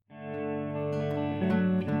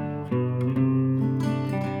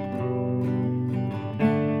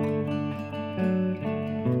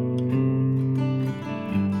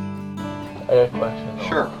got a question though.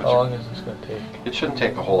 Sure. How long is this going to take? It shouldn't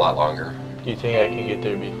take a whole lot longer. Do you think I can get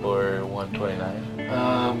there before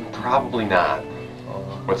 129? Probably not.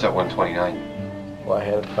 What's at 129? Well, I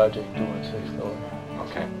had a project due at 6 though.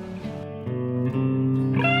 Okay.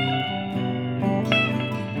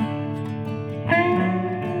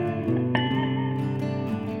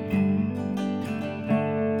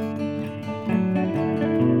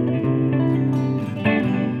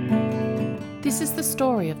 This is the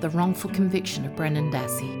story of the wrongful conviction of Brendan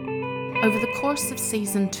Dassey. Over the course of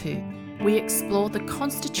Season 2, we explore the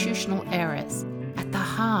constitutional errors at the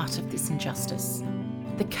heart of this injustice,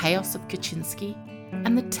 the chaos of Kaczynski,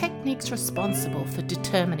 and the techniques responsible for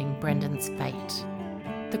determining Brendan's fate.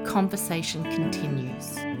 The conversation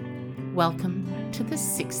continues. Welcome to the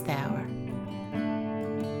 6th Hour.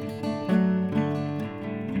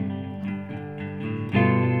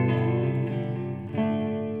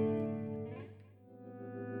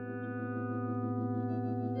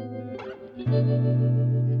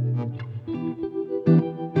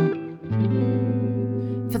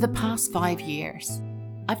 For the past 5 years,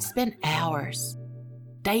 I've spent hours,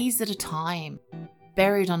 days at a time,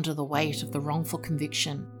 buried under the weight of the wrongful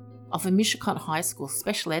conviction of a Mishicot High School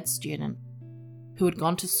special ed student who had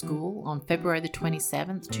gone to school on February the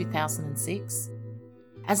 27th, 2006,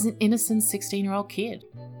 as an innocent 16-year-old kid,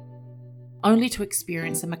 only to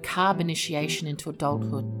experience a macabre initiation into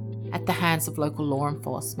adulthood at the hands of local law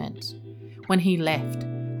enforcement when he left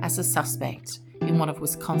as a suspect in one of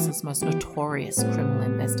Wisconsin's most notorious criminal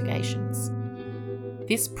investigations.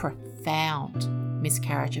 This profound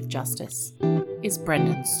miscarriage of justice is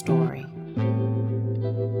Brendan's story.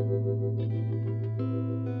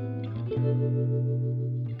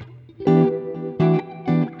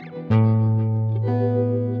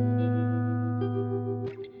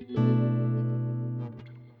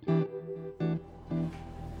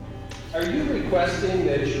 Are you requesting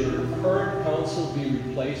that your current counsel be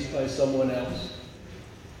replaced by someone else?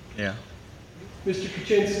 Yeah. Mr.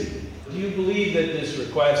 Kaczynski, do you believe that this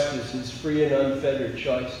request is his free and unfettered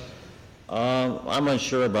choice? I'm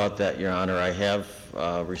unsure about that, Your Honor. I have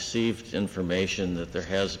received information that there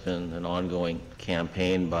has been an ongoing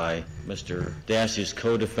campaign by Mr. Dassey's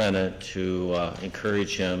co-defendant to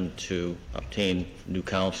encourage him to obtain new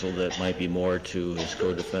counsel that might be more to his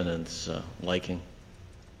co-defendant's liking.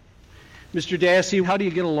 Mr. Dassey, how do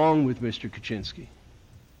you get along with Mr. Kaczynski?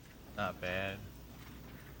 Not bad.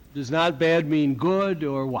 Does not bad mean good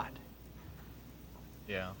or what?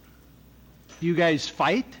 Yeah. Do you guys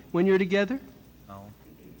fight when you're together? No.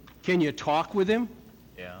 Can you talk with him?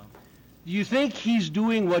 Yeah. Do you think he's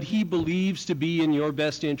doing what he believes to be in your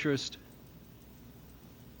best interest?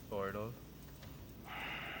 Sort of.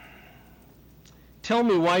 Tell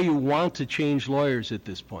me why you want to change lawyers at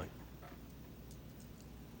this point.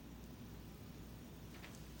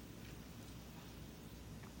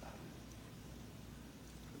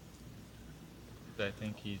 I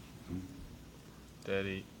think he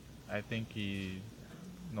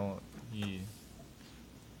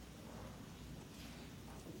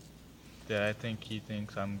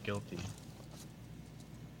thinks I'm guilty.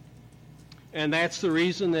 And that's the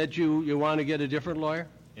reason that you want to get a different lawyer?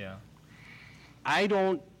 Yeah. I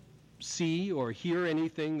don't see or hear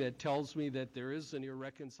anything that tells me that there is an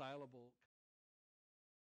irreconcilable...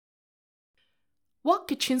 What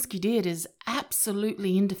Kaczynski did is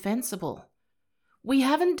absolutely indefensible. We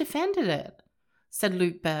haven't defended it, said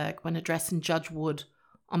Luke Berg when addressing Judge Wood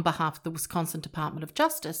on behalf of the Wisconsin Department of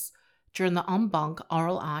Justice during the en banc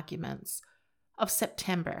oral arguments of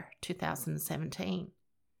September 2017.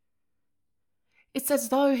 It's as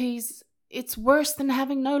though it's worse than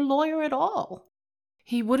having no lawyer at all.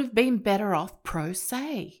 He would have been better off pro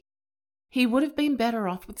se. He would have been better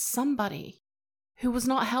off with somebody who was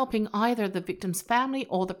not helping either the victim's family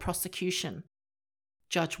or the prosecution,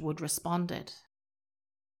 Judge Wood responded.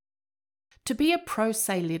 To be a pro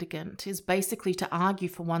se litigant is basically to argue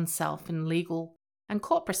for oneself in legal and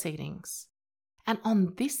court proceedings. And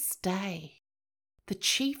on this day, the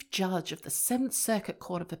Chief Judge of the 7th Circuit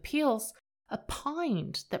Court of Appeals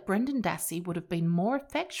opined that Brendan Dassey would have been more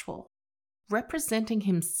effectual representing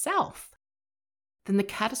himself than the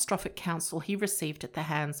catastrophic counsel he received at the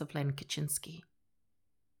hands of Len Kaczynski.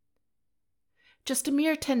 Just a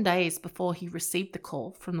mere 10 days before he received the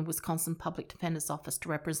call from the Wisconsin Public Defender's Office to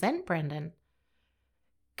represent Brendan,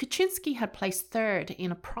 Kaczynski had placed third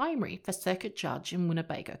in a primary for circuit judge in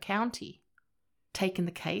Winnebago County. Taking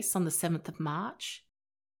the case on the 7th of March,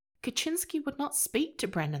 Kaczynski would not speak to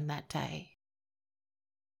Brendan that day.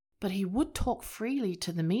 But he would talk freely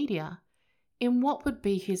to the media in what would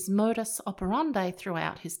be his modus operandi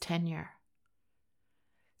throughout his tenure.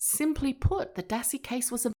 Simply put, the Dassey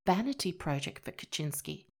case was a vanity project for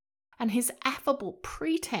Kaczynski, and his affable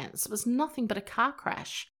pretense was nothing but a car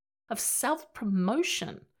crash of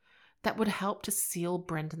self-promotion that would help to seal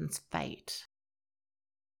Brendan's fate.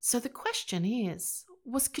 So the question is,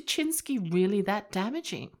 was Kaczynski really that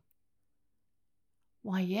damaging?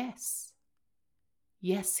 Why, yes.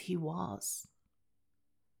 Yes, he was.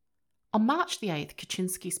 On March the 8th,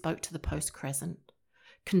 Kaczynski spoke to the Post-Crescent,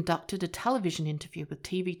 conducted a television interview with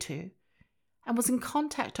TV2, and was in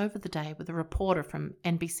contact over the day with a reporter from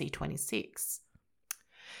NBC 26.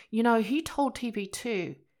 You know, he told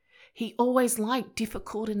TV2 he always liked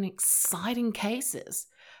difficult and exciting cases,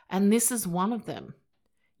 and this is one of them.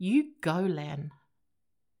 You go, Len.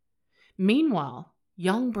 Meanwhile,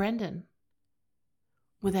 young Brendan,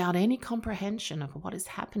 without any comprehension of what is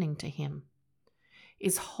happening to him,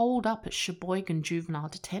 is holed up at Sheboygan Juvenile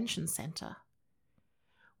Detention Center,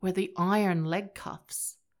 where the iron leg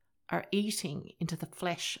cuffs are eating into the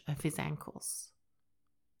flesh of his ankles.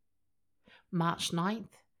 March 9th,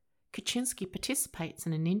 Kaczynski participates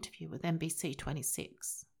in an interview with NBC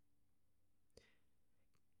 26.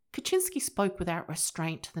 Kaczynski spoke without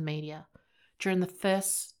restraint to the media during the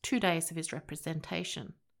first 2 days of his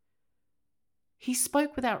representation. He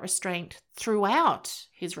spoke without restraint throughout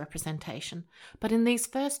his representation, but in these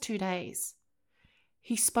first 2 days,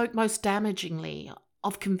 he spoke most damagingly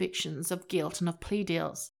of convictions, of guilt, and of plea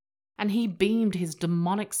deals, and he beamed his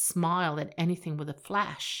demonic smile at anything with a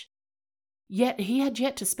flash. Yet he had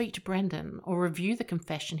yet to speak to Brendan or review the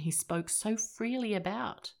confession he spoke so freely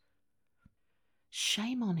about.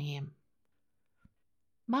 Shame on him.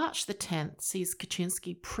 March the 10th sees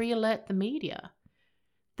Kaczynski pre-alert the media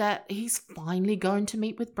that he's finally going to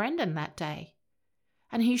meet with Brendan that day.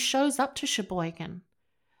 And he shows up to Sheboygan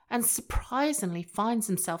and surprisingly finds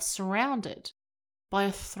himself surrounded by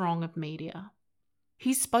a throng of media.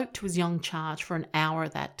 He spoke to his young charge for an hour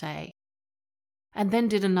that day and then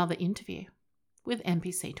did another interview with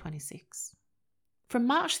NBC 26. From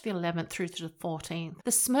March the 11th through to the 14th,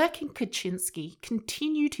 the smirking Kaczynski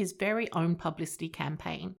continued his very own publicity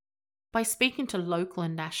campaign by speaking to local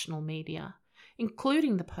and national media,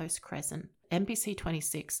 including the Post-Crescent, NBC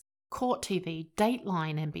 26, Court TV,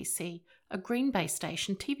 Dateline NBC, a Green Bay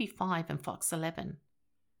station, TV5 and Fox 11.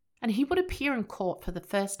 And he would appear in court for the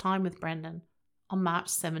first time with Brendan on March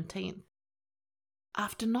 17th,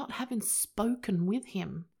 after not having spoken with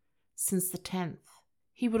him since the 10th.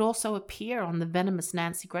 He would also appear on the venomous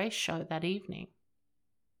Nancy Grace show that evening.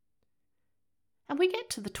 And we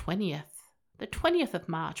get to the 20th of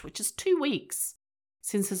March, which is 2 weeks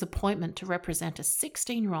since his appointment to represent a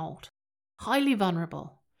 16-year-old, highly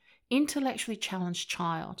vulnerable, intellectually challenged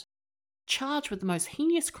child, charged with the most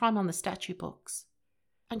heinous crime on the statute books.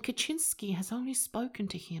 And Kaczynski has only spoken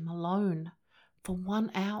to him alone for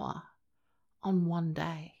 1 hour on one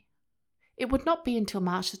day. It would not be until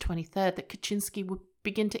March the 23rd that Kaczynski would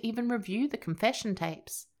begin to even review the confession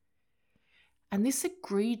tapes. And this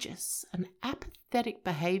egregious and apathetic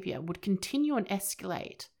behaviour would continue and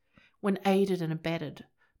escalate when aided and abetted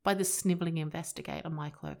by the snivelling investigator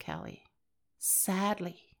Michael O'Kelly.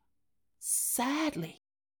 Sadly,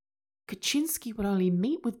 Kaczynski would only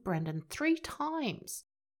meet with Brendan 3 times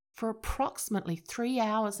for approximately 3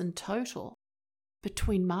 hours in total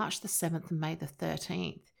between March the 7th and May the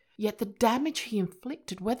 13th. Yet the damage he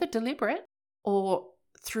inflicted, whether deliberate or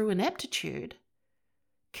through ineptitude,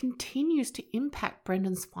 continues to impact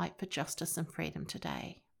Brendan's fight for justice and freedom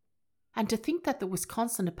today. And to think that the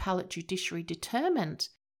Wisconsin Appellate Judiciary determined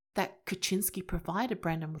that Kaczynski provided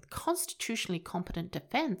Brendan with constitutionally competent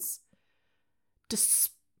defense,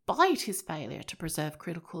 despite his failure to preserve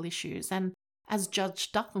critical issues, and as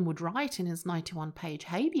Judge Duffin would write in his 91-page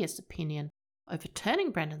habeas opinion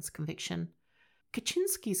overturning Brendan's conviction,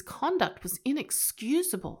 Kaczynski's conduct was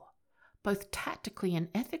inexcusable, both tactically and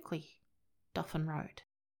ethically, Duffin wrote.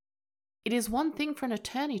 It is one thing for an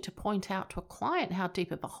attorney to point out to a client how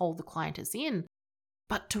deep of a hole the client is in,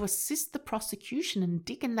 but to assist the prosecution in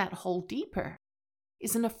digging that hole deeper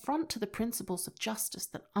is an affront to the principles of justice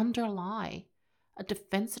that underlie a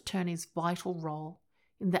defense attorney's vital role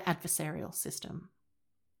in the adversarial system.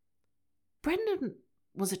 Brendan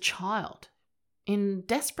was a child in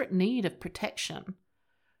desperate need of protection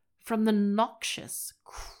from the noxious,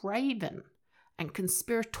 craven, and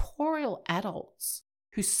conspiratorial adults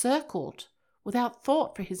who circled without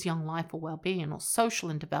thought for his young life or well-being or social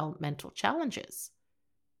and developmental challenges.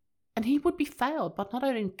 And he would be failed by not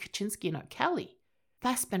only Kaczynski and O'Kelly,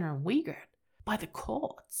 Fassbender and Wiegert, by the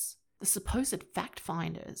courts, the supposed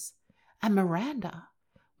fact-finders, and Miranda,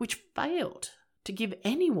 which failed to give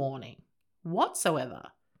any warning whatsoever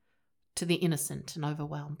to the innocent and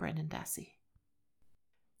overwhelmed Brendan Dassey.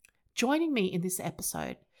 Joining me in this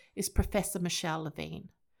episode is Professor Michelle Levine,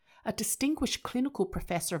 a distinguished clinical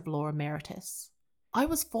professor of law emeritus. I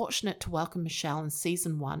was fortunate to welcome Michelle in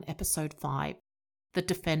Season 1, Episode 5, The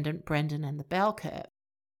Defendant, Brendan and the Bell Curve,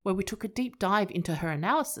 where we took a deep dive into her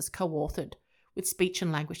analysis co-authored with speech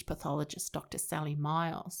and language pathologist Dr. Sally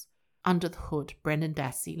Miles, Under the Hood, Brendan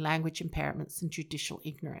Dassey, Language Impairments and Judicial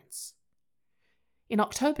Ignorance. In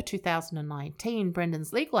October 2019,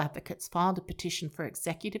 Brendan's legal advocates filed a petition for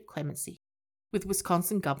executive clemency with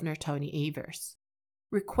Wisconsin Governor Tony Evers,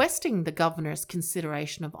 requesting the governor's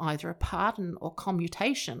consideration of either a pardon or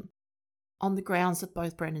commutation on the grounds of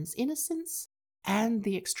both Brendan's innocence and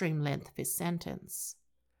the extreme length of his sentence.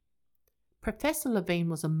 Professor Levine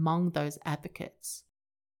was among those advocates,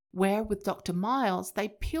 where with Dr. Miles, they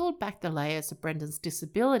peeled back the layers of Brendan's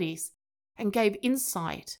disabilities and gave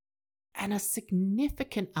insight and a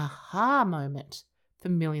significant aha moment for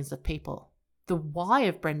millions of people. The why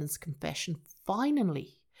of Brendan's confession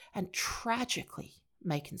finally and tragically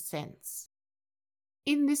making sense.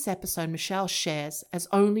 In this episode, Michelle shares, as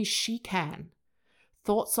only she can,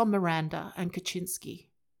 thoughts on Miranda and Kaczynski,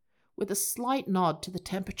 with a slight nod to the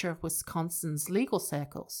temperature of Wisconsin's legal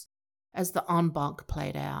circles as the en banc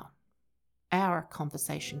played out. Our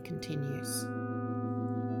conversation continues.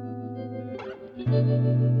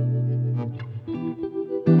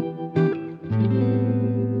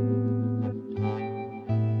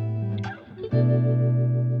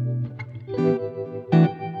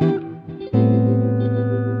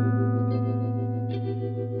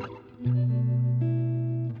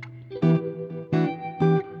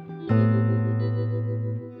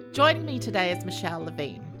 Joining me today is Michelle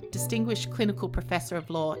Levine, Distinguished Clinical Professor of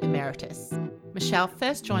Law Emeritus. Michelle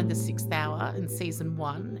first joined the 6th Hour in Season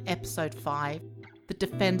 1, Episode 5, The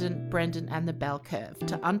Defendant, Brendan and the Bell Curve,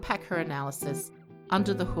 to unpack her analysis,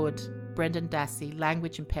 Under the Hood, Brendan Dassey,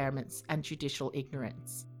 Language Impairments and Judicial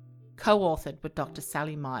Ignorance, co-authored with Dr.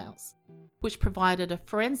 Sally Miles, which provided a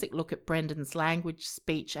forensic look at Brendan's language,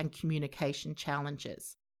 speech and communication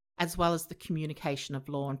challenges, as well as the communication of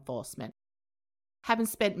law enforcement. Having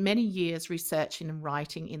spent many years researching and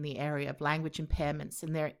writing in the area of language impairments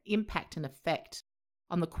and their impact and effect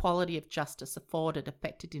on the quality of justice afforded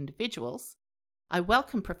affected individuals, I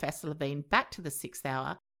welcome Professor Levine back to the 6th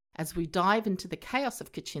Hour as we dive into the chaos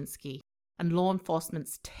of Kaczynski and law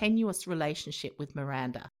enforcement's tenuous relationship with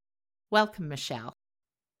Miranda. Welcome, Michelle.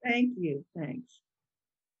 Thank you. Thanks.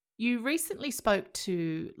 You recently spoke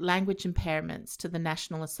to language impairments to the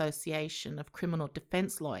National Association of Criminal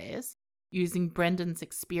Defense Lawyers, using Brendan's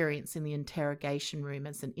experience in the interrogation room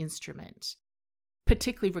as an instrument,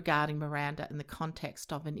 particularly regarding Miranda in the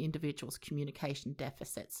context of an individual's communication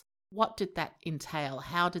deficits. What did that entail?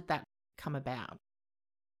 How did that come about?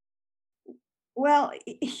 Well,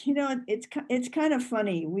 it's kind of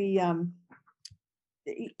funny.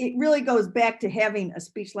 It really goes back to having a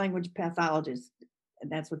speech language pathologist, and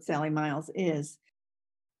that's what Sally Miles is,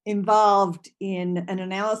 involved in an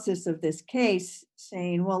analysis of this case,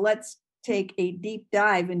 saying, well, let's take a deep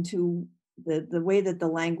dive into the way that the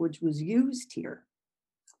language was used here.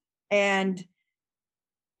 And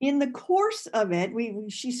in the course of it,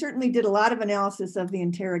 she certainly did a lot of analysis of the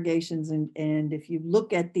interrogations. And if you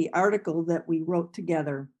look at the article that we wrote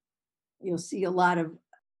together, you'll see a lot of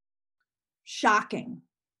shocking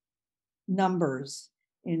numbers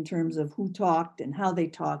in terms of who talked and how they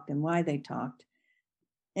talked and why they talked.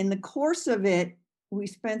 In the course of it, we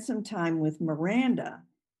spent some time with Miranda.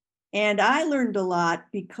 And I learned a lot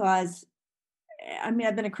because, I've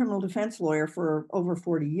been a criminal defense lawyer for over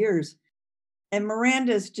 40 years. And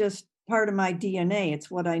Miranda is just part of my DNA. It's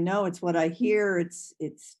what I know. It's what I hear. It's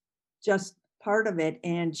just part of it.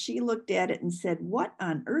 And she looked at it and said, what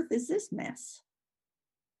on earth is this mess?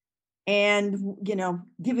 And,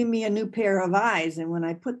 giving me a new pair of eyes. And when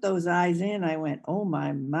I put those eyes in, I went, oh,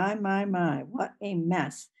 my, what a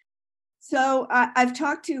mess. So I've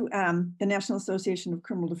talked to the National Association of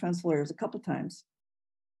Criminal Defense Lawyers a couple times,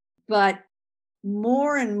 but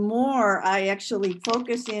more and more, I actually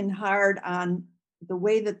focus in hard on the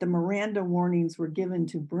way that the Miranda warnings were given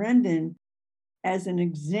to Brendan as an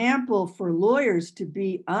example for lawyers to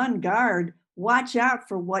be on guard, watch out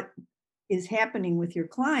for what is happening with your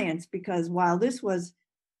clients, because while this was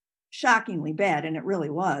shockingly bad, and it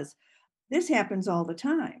really was, this happens all the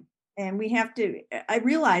time. And I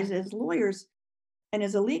realize as lawyers and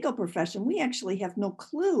as a legal profession, we actually have no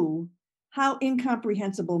clue how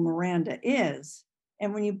incomprehensible Miranda is.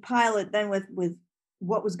 And when you pile it then with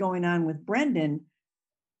what was going on with Brendan,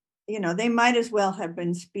 they might as well have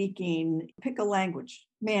been speaking, pick a language,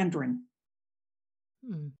 Mandarin.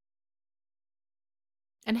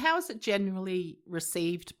 And how is it generally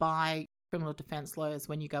received by criminal defense lawyers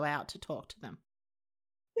when you go out to talk to them?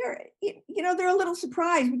 They're a little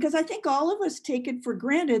surprised because I think all of us take it for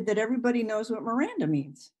granted that everybody knows what Miranda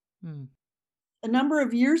means. Hmm. A number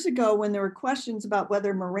of years ago, when there were questions about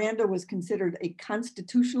whether Miranda was considered a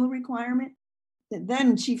constitutional requirement,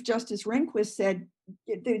 then Chief Justice Rehnquist said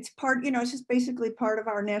it's part, it's just basically part of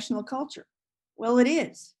our national culture. Well, it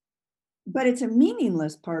is, but it's a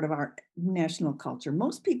meaningless part of our national culture.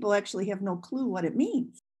 Most people actually have no clue what it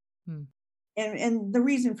means. Hmm. And the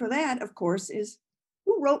reason for that, of course, is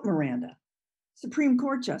who wrote Miranda? Supreme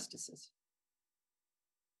Court justices.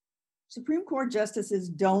 Supreme Court justices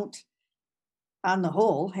don't, on the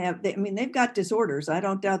whole, they've got disorders. I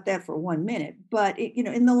don't doubt that for 1 minute, but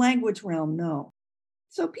in the language realm, no.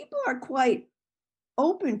 So people are quite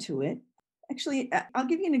open to it. Actually, I'll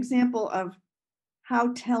give you an example of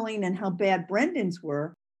how telling and how bad Brendan's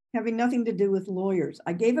were, having nothing to do with lawyers.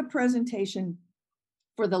 I gave a presentation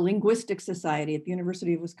for the Linguistic Society at the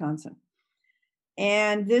University of Wisconsin.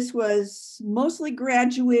 And this was mostly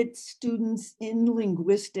graduate students in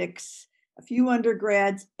linguistics, a few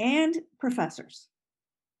undergrads, and professors.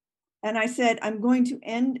 And I said, I'm going to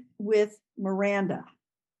end with Miranda.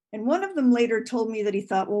 And one of them later told me that he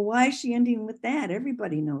thought, well, why is she ending with that?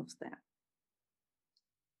 Everybody knows that.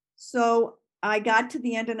 So I got to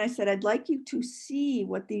the end and I said, I'd like you to see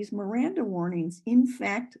what these Miranda warnings in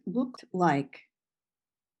fact looked like.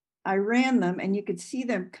 I ran them and you could see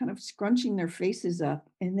them kind of scrunching their faces up.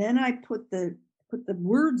 And then I put the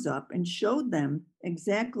words up and showed them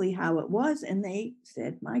exactly how it was. And they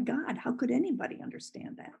said, my God, how could anybody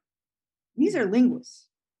understand that? These are linguists.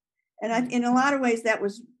 And in a lot of ways, that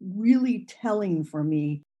was really telling for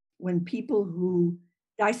me when people who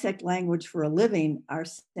dissect language for a living are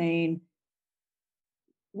saying,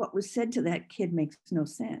 what was said to that kid makes no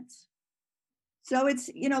sense. So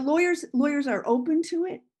it's, lawyers are open to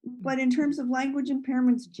it. But in terms of language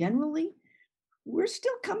impairments generally, we're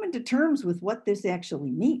still coming to terms with what this actually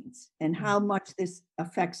means and how much this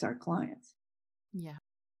affects our clients. Yeah.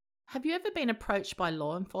 Have you ever been approached by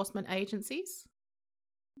law enforcement agencies?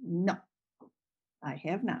 No, I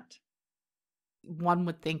have not. One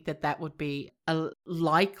would think that would be a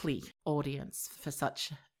likely audience for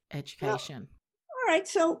such education. Well, all right,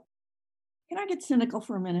 so can I get cynical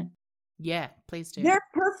for a minute? Yeah, please do. They're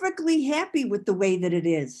perfectly happy with the way that it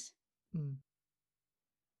is.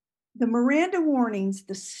 The Miranda warnings,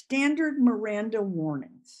 the standard Miranda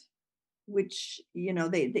warnings, which,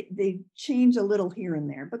 they change a little here and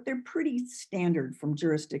there, but they're pretty standard from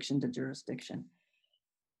jurisdiction to jurisdiction.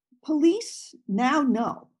 Police now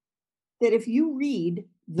know that if you read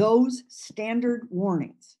those standard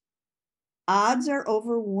warnings, odds are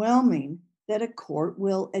overwhelming that a court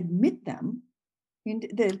will admit them into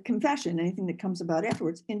the confession, anything that comes about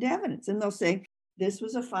afterwards, into evidence. And they'll say, this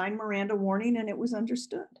was a fine Miranda warning and it was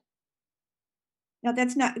understood. Now,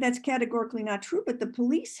 that's categorically not true, but the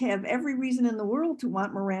police have every reason in the world to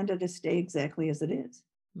want Miranda to stay exactly as it is.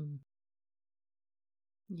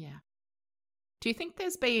 Yeah. Do you think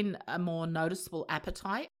there's been a more noticeable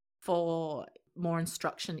appetite for more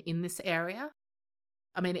instruction in this area?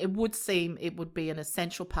 I mean, it would seem it would be an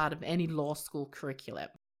essential part of any law school curriculum.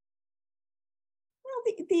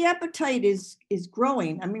 Well, the appetite is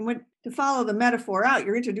growing. I mean, to follow the metaphor out,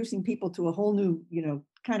 you're introducing people to a whole new,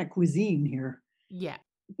 kind of cuisine here. Yeah.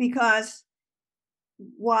 Because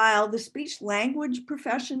while the speech language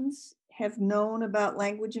professions have known about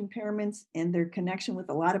language impairments and their connection with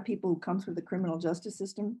a lot of people who come through the criminal justice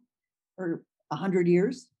system for 100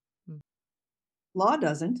 years, law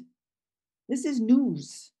doesn't. This is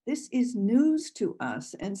news. This is news to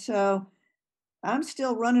us. And so I'm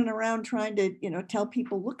still running around trying to, tell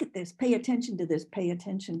people, look at this, pay attention to this, pay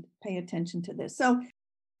attention to this. So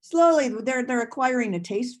slowly they're acquiring a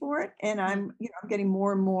taste for it. And I'm getting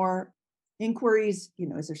more and more inquiries.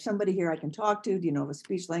 Is there somebody here I can talk to? Do you know of a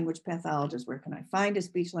speech language pathologist? Where can I find a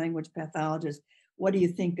speech language pathologist? What do you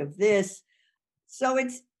think of this? So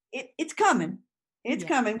it's coming. It's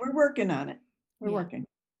coming. We're working on it. We're working.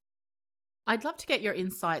 I'd love to get your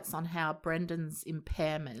insights on how Brendan's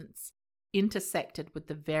impairments intersected with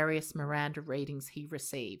the various Miranda readings he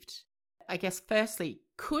received. I guess, firstly,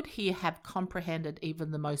 could he have comprehended even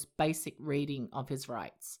the most basic reading of his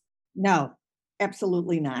rights? No,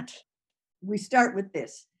 absolutely not. We start with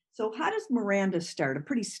this. So how does Miranda start? A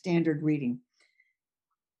pretty standard reading.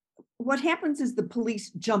 What happens is the police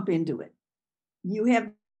jump into it. You have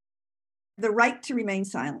the right to remain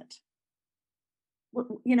silent.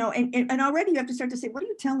 And already you have to start to say, what are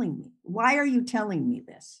you telling me? Why are you telling me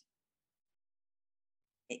this?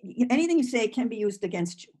 Anything you say can be used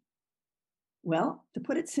against you. Well, to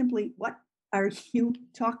put it simply, what are you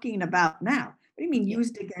talking about now? What do you mean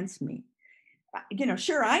used against me?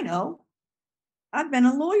 Sure, I know. I've been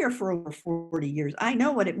a lawyer for over 40 years. I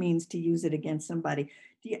know what it means to use it against somebody.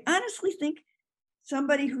 Do you honestly think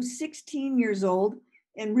somebody who's 16 years old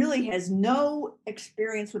and really has no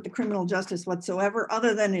experience with the criminal justice whatsoever,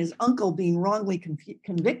 other than his uncle being wrongly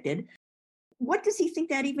convicted, what does he think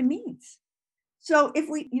that even means? So if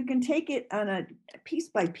you can take it on a piece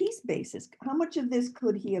by piece basis, how much of this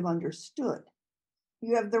could he have understood?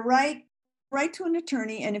 You have the right to an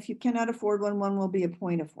attorney, and if you cannot afford one, one will be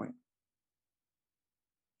appointed for you.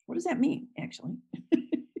 What does that mean, actually?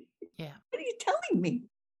 Yeah. What are you telling me?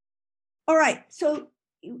 All right, so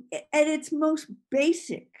at its most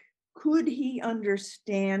basic, could he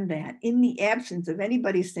understand that in the absence of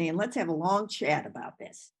anybody saying, let's have a long chat about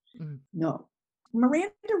this? No.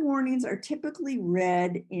 Miranda warnings are typically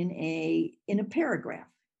read in a paragraph.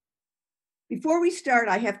 Before we start,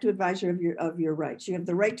 I have to advise you of your rights. You have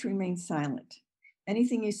the right to remain silent.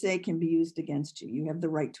 Anything you say can be used against you. You have the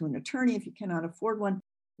right to an attorney. If you cannot afford one,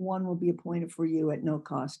 one will be appointed for you at no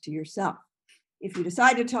cost to yourself. If you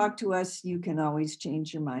decide to talk to us, you can always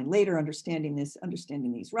change your mind later. Understanding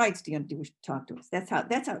these rights, do you wish to talk to us? That's how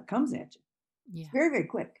it comes at you. Yeah. It's very, very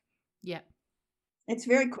quick. Yeah. It's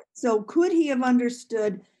very quick. So could he have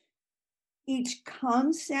understood each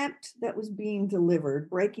concept that was being delivered,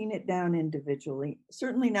 breaking it down individually?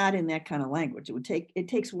 Certainly not in that kind of language. It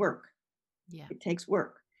takes work. Yeah. It takes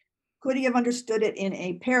work. Could he have understood it in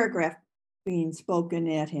a paragraph being spoken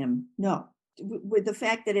at him? No. With the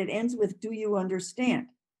fact that it ends with, do you understand?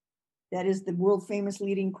 That is the world famous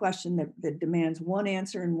leading question that demands one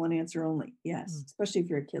answer and one answer only. Yes, especially if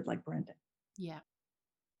you're a kid like Brendan. Yeah.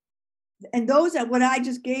 And those that what I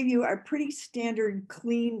just gave you are pretty standard,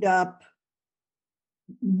 cleaned up,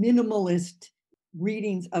 minimalist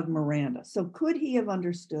readings of Miranda. So could he have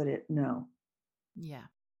understood it? No. Yeah.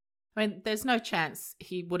 I mean, there's no chance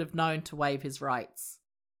he would have known to waive his rights.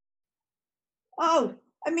 Oh,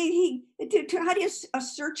 I mean, how do you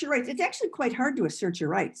assert your rights? It's actually quite hard to assert your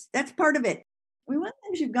rights. That's part of it. I mean, one of the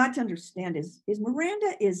things you've got to understand is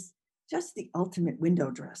Miranda is just the ultimate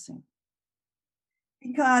window dressing.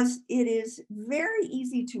 Because it is very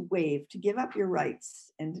easy to waive, to give up your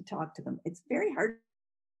rights and to talk to them. It's very hard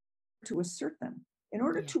to assert them. In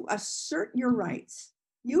order to assert your rights,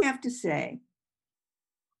 you have to say,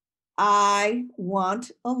 I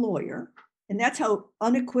want a lawyer. And that's how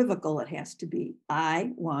unequivocal it has to be.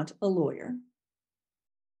 I want a lawyer.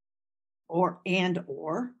 Or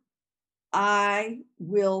I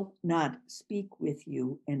will not speak with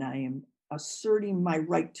you, and I am asserting my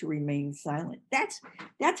right to remain silent. That's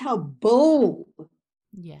how bold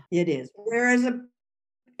it is. Whereas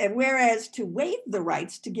to waive the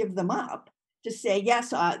rights, to give them up, to say,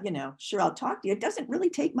 yes, sure, I'll talk to you, it doesn't really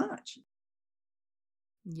take much.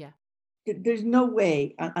 Yeah. There's no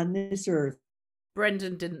way on this earth.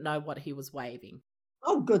 Brendan didn't know what he was waiving.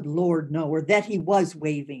 Oh, good Lord, no. Or that he was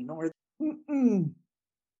waiving. Or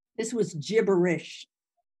this was gibberish.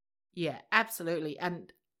 Yeah, absolutely.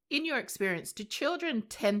 And in your experience, do children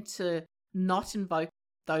tend to not invoke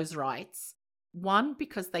those rights? One,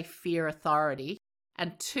 because they fear authority,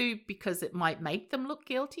 and two, because it might make them look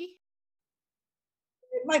guilty?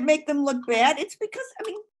 It might make them look bad. It's because,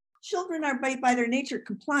 children are by their nature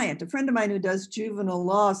compliant. A friend of mine who does juvenile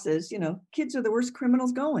law says, kids are the worst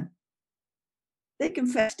criminals going. They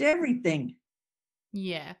confess to everything.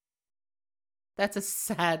 Yeah. That's a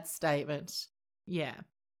sad statement. Yeah.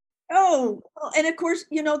 Oh, and of course,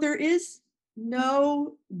 there is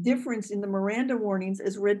no difference in the Miranda warnings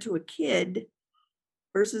as read to a kid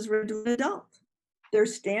versus read to an adult. They're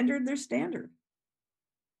standard.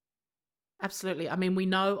 Absolutely. I mean, we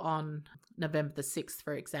know on November the 6th,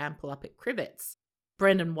 for example, up at Crivets,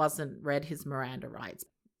 Brendan wasn't read his Miranda rights.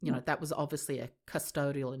 That was obviously a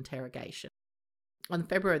custodial interrogation. On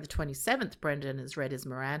February the 27th, Brendan has read his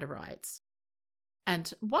Miranda rights.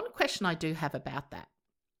 And one question I do have about that.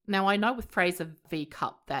 Now, I know with Fraser v.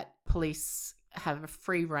 Cupp that police have a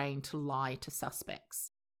free rein to lie to suspects.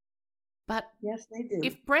 But yes, they do.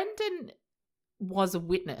 If Brendan was a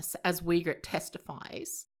witness, as Wiegert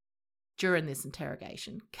testifies during this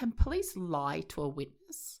interrogation, can police lie to a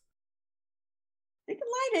witness? They can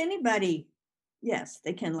lie to anybody. Yes,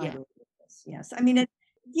 they can lie to a witness. Yes. It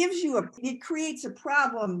gives you it creates a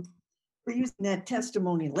problem for using that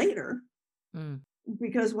testimony later.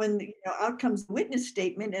 Because when out comes the witness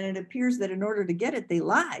statement and it appears that in order to get it, they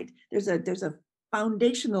lied. There's a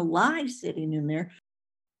foundational lie sitting in there.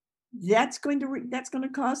 That's going to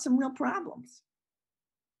cause some real problems.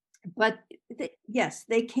 But yes,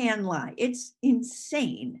 they can lie. It's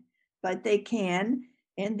insane but they can,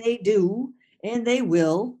 and they do, and they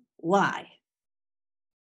will lie.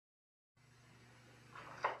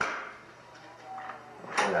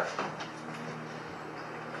 Yeah.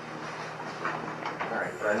 All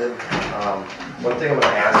right, Brendan. One thing I'm going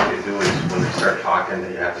to ask you to do is when you start talking,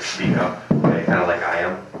 that you have to speak up, okay? Kind of like I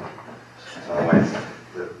am. Otherwise,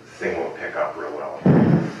 the thing won't pick up real well.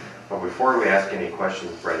 But before we ask any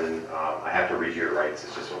questions, Brendan, I have to read you your rights.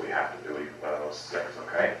 It's just what we have to do. One of those things,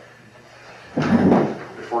 okay?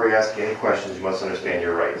 Before we ask any questions, you must understand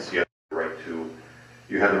your rights. You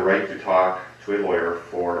have the right to talk to a lawyer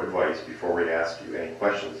for advice before we ask you any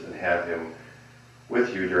questions and have him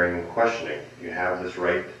with you during questioning. You have this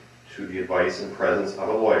right to the advice and presence of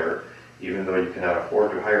a lawyer, even though you cannot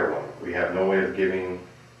afford to hire one. We have no way of giving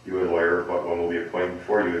you a lawyer, but one will be appointed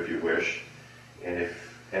for you if you wish,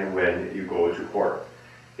 and when you go to court.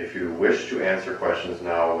 If you wish to answer questions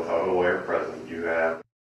now without a lawyer present, you have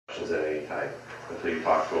questions at any time until you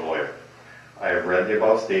talk to a lawyer. I have read the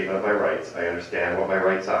above statement of my rights. I understand what my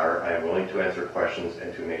rights are. I am willing to answer questions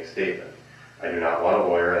and to make statements. I do not want a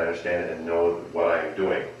lawyer. I understand it and know what I am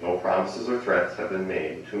doing. No promises or threats have been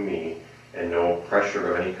made to me, and no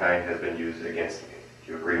pressure of any kind has been used against me.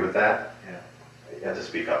 Do you agree with that? Yeah. You have to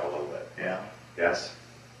speak up a little bit. Yeah. Yes?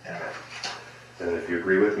 Yeah. And if you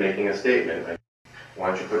agree with making a statement,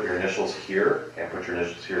 why don't you put your initials here and put your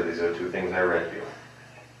initials here. These are the two things I read you.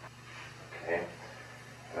 Okay.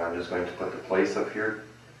 And I'm just going to put the place up here.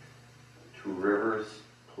 Two Rivers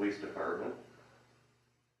Police Department.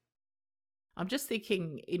 I'm just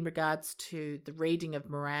thinking in regards to the reading of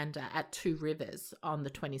Miranda at Two Rivers on the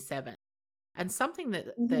 27th. And something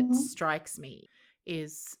that strikes me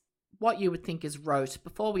is what you would think is rote.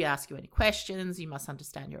 Before we ask you any questions, you must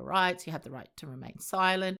understand your rights. You have the right to remain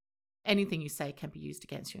silent. Anything you say can be used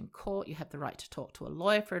against you in court. You have the right to talk to a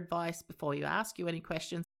lawyer for advice before you ask you any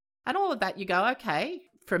questions. And all of that, you go, okay.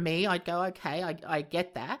 For me, I'd go, okay, I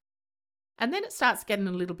get that. And then it starts getting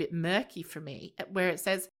a little bit murky for me, where it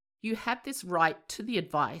says, you have this right to the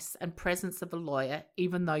advice and presence of a lawyer,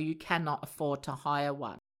 even though you cannot afford to hire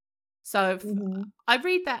one. So I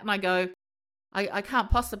read that and I go, I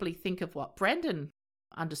can't possibly think of what Brendan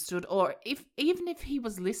understood, or even if he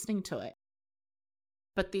was listening to it.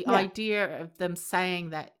 But the idea of them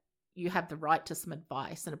saying that you have the right to some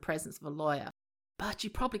advice and a presence of a lawyer, but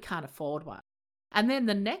you probably can't afford one. And then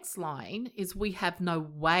the next line is, we have no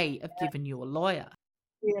way of giving you a lawyer.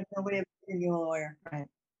 We have no way of giving you a lawyer, right?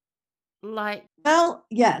 Like, well,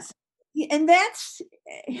 yes. And that's,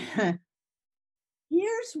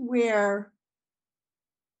 here's where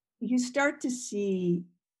you start to see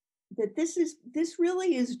that this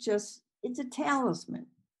really is just, it's a talisman.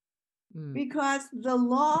 Because the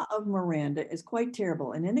law of Miranda is quite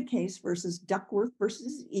terrible. And in the case versus Duckworth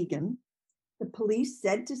versus Egan, the police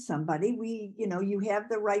said to somebody, you have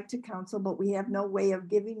the right to counsel, but we have no way of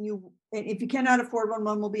giving you, and if you cannot afford one,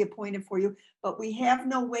 one will be appointed for you, but we have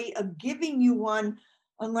no way of giving you one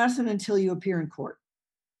unless and until you appear in court.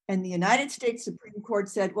 And the United States Supreme Court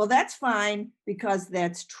said, well, that's fine because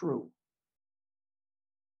that's true.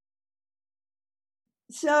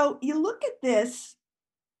 So you look at this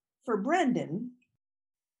for Brendan,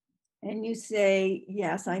 and you say,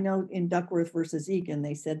 yes, I know in Duckworth versus Egan,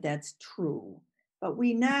 they said that's true. But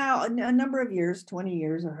we now, a number of years, 20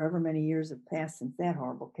 years or however many years have passed since that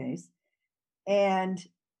horrible case. And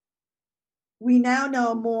we now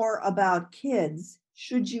know more about kids.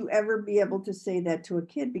 Should you ever be able to say that to a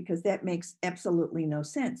kid? Because that makes absolutely no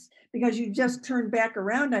sense. Because you just turn back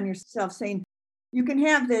around on yourself saying, you can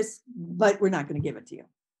have this, but we're not going to give it to you.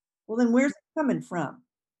 Well, then where's it coming from?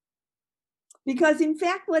 Because in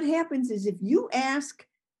fact, what happens is if you ask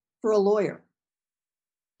for a lawyer,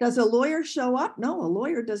 does a lawyer show up? No, a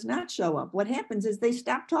lawyer does not show up. What happens is they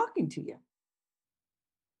stop talking to you.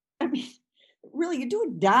 I mean, really, you do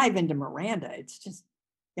a dive into Miranda. It's just,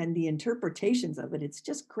 and the interpretations of it, it's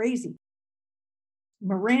just crazy.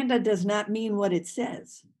 Miranda does not mean what it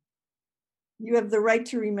says. You have the right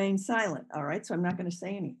to remain silent. All right, so I'm not going to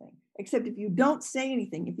say anything. Except if you don't say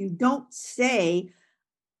anything, if you don't say,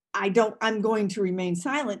 I'm going to remain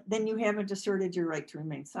silent, then you haven't asserted your right to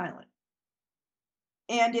remain silent.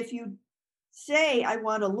 And if you say, I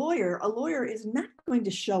want a lawyer is not going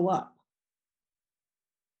to show up.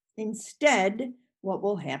 Instead, what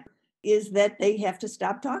will happen is that they have to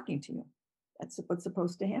stop talking to you. That's what's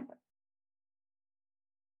supposed to happen.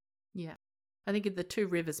 Yeah. I think at the Two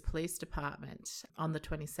Rivers Police Department on the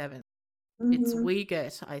 27th, it's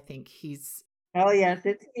Wiegert, I think he's... Oh, yes,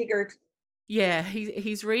 it's Wiegert. Yeah,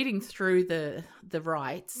 he's reading through the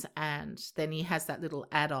rights, and then he has that little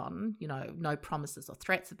add-on, no promises or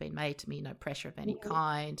threats have been made to me, no pressure of any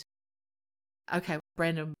kind. okay,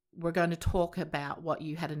 Brendan, we're going to talk about what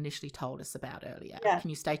you had initially told us about earlier. Yeah, Can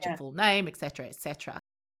you state your yeah. full name, etc., etc.?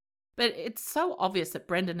 But it's so obvious that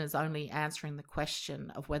Brendan is only answering the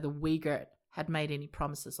question of whether Wiegert had made any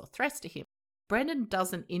promises or threats to him. Brendan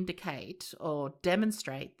doesn't indicate or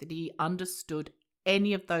demonstrate that he understood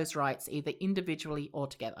any of those rights, either individually or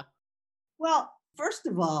together. Well, first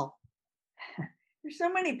of all, there's so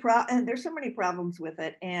many problems with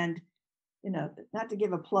it, and not to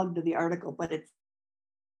give a plug to the article, but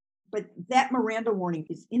that Miranda warning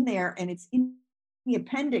is in there, and it's in the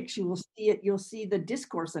appendix. You will see it. You'll see the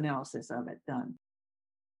discourse analysis of it done,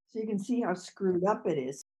 so you can see how screwed up it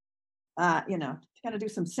is. To kind of do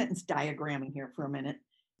some sentence diagramming here for a minute.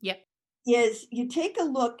 Yep. Is you take a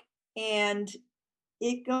look and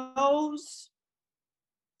it goes.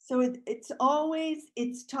 So it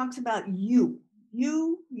talks about you.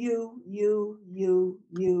 You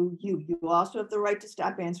also have the right to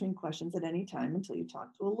stop answering questions at any time until you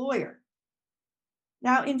talk to a lawyer.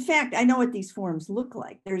 Now, in fact, I know what these forms look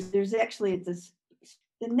like. There's actually the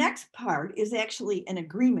next part is actually an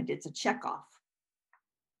agreement. It's a checkoff.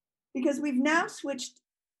 Because we've now switched,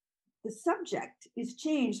 the subject is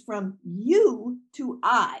changed from you to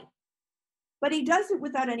I. But he does it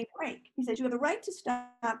without any break. He says, you have the right to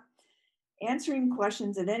stop answering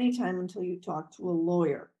questions at any time until you talk to a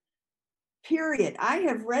lawyer. Period. I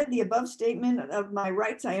have read the above statement of my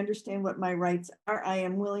rights. I understand what my rights are. I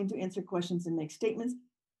am willing to answer questions and make statements.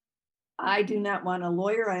 I do not want a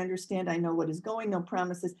lawyer. I understand. I know what is going. No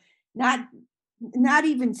promises. Not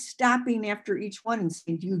even stopping after each one and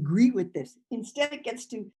saying, do you agree with this? Instead, it gets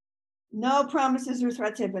to no promises or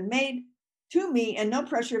threats have been made to me and no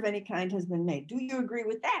pressure of any kind has been made. Do you agree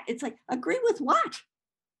with that? It's like, agree with what?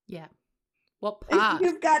 Yeah. What part?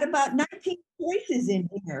 You've got about 19 choices in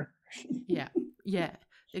here. Yeah,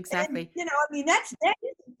 exactly. And, that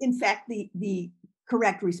is, in fact, the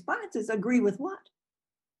correct response is agree with what?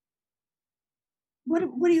 What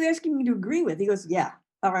are you asking me to agree with? He goes, yeah.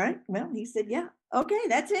 All right. Well, he said, yeah. Okay,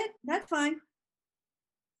 that's it. That's fine.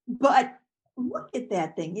 But look at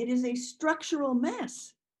that thing. It is a structural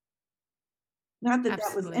mess. Not that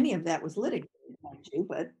Absolutely. any of that was litigated, mind you,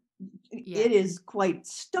 but Yeah. it is quite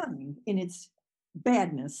stunning in its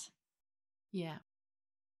badness. Yeah.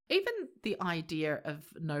 Even the idea of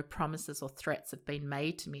no promises or threats have been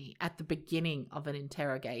made to me at the beginning of an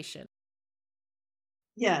interrogation.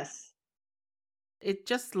 Yes. It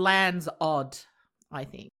just lands odd, I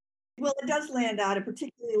think. Well, it does land odd. It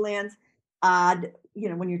particularly lands odd,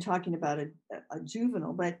 when you're talking about a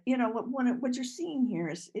juvenile. But, what you're seeing here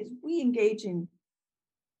is we engage in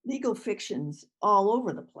legal fictions all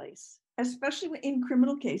over the place, especially in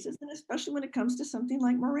criminal cases, and especially when it comes to something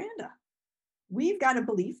like Miranda. We've got a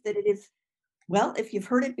belief that it is, well, if you've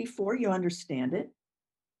heard it before, you understand it.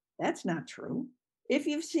 That's not true. If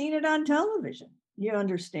you've seen it on television, you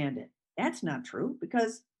understand it. That's not true,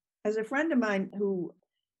 because as a friend of mine who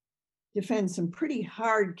defends some pretty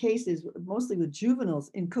hard cases, mostly with juveniles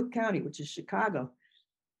in Cook County, which is Chicago,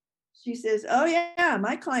 she says, oh yeah,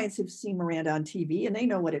 my clients have seen Miranda on TV and they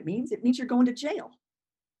know what it means. It means you're going to jail.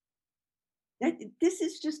 This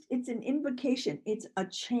is just, it's an invocation. It's a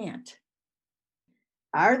chant.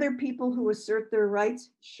 Are there people who assert their rights?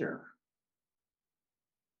 Sure.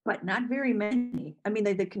 But not very many. I mean,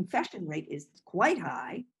 the confession rate is quite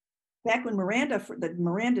high. Back when the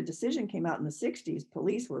Miranda decision came out in the 60s,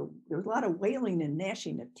 there was a lot of wailing and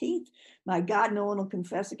gnashing of teeth. My God, no one will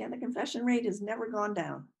confess again. The confession rate has never gone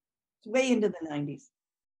down. It's way into the 90s.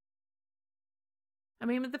 I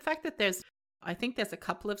mean, the fact that I think there's a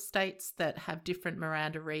couple of states that have different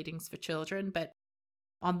Miranda readings for children, but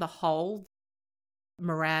on the whole,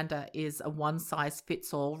 Miranda is a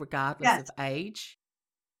one-size-fits-all regardless of age,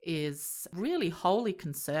 is really wholly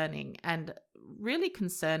concerning, and really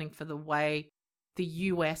concerning for the way the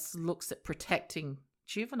US looks at protecting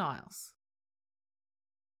juveniles.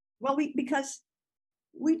 Well, because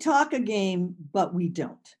we talk a game, but we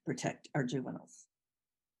don't protect our juveniles.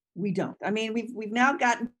 We don't. I mean, we've now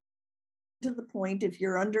gotten to the point, if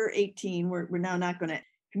you're under 18, we're now not going to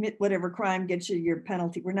commit whatever crime gets you your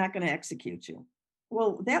penalty. We're not going to execute you.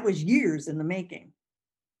 Well, that was years in the making.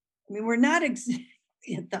 I mean, we're not at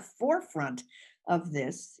the forefront of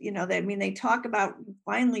this. They talk about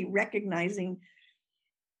finally recognizing,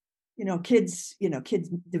 kids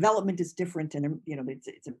development is different, and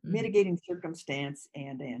it's a mitigating circumstance,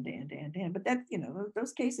 and but that,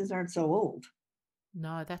 those cases aren't so old.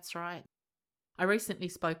 No, that's right. I recently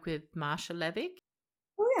spoke with Marsha Levick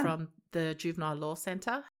from the Juvenile Law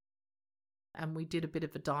Centre, and we did a bit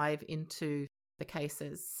of a dive into the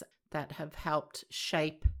cases that have helped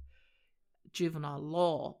shape juvenile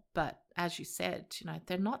law. But as you said,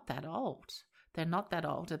 they're not that old. They're not that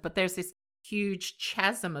old. But there's this huge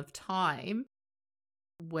chasm of time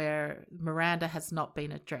where Miranda has not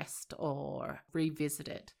been addressed or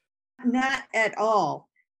revisited. Not at all.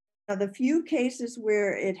 Now, the few cases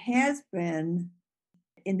where it has been,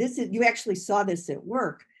 and you actually saw this at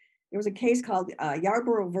work. There was a case called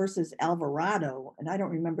Yarborough versus Alvarado, and I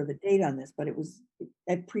don't remember the date on this, but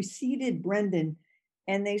it preceded Brendan.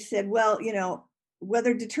 And they said, well,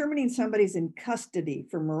 whether determining somebody's in custody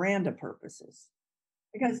for Miranda purposes,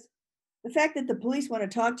 because the fact that the police want to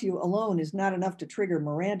talk to you alone is not enough to trigger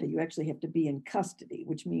Miranda. You actually have to be in custody,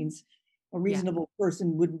 which means a reasonable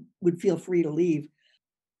person would feel free to leave.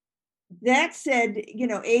 That said,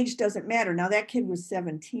 age doesn't matter. Now, that kid was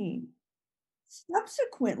 17.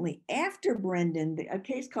 Subsequently, after Brendan, a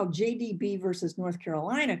case called JDB versus North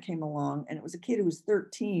Carolina came along, and it was a kid who was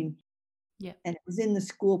 13. Yeah. And it was in the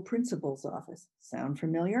school principal's office. Sound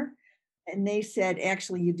familiar? And they said,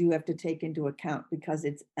 actually, you do have to take into account because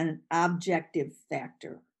it's an objective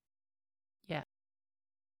factor. Yeah.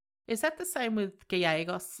 Is that the same with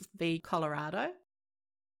Gallegos v. Colorado?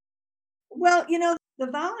 Well, the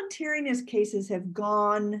voluntariness cases have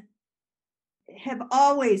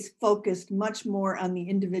always focused much more on the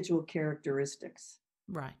individual characteristics.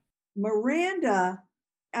 Right. Miranda,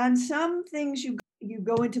 on some things you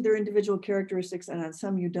go into their individual characteristics, and on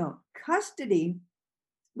some you don't. Custody,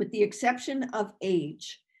 with the exception of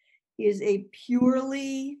age, is a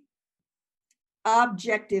purely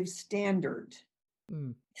objective standard.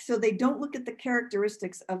 So they don't look at the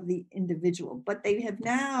characteristics of the individual, but they have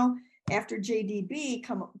now, after JDB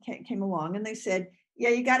came along, and they said, yeah,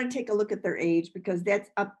 you got to take a look at their age, because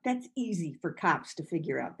that's easy for cops to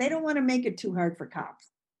figure out. They don't want to make it too hard for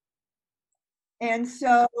cops. And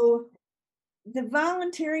so the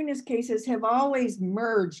voluntariness cases have always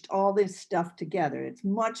merged all this stuff together. It's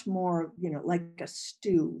much more, like a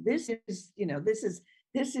stew. This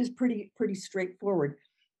is pretty straightforward.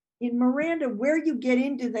 In Miranda, where you get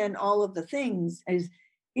into then all of the things is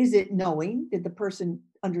it knowing? Did the person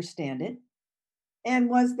understand it? And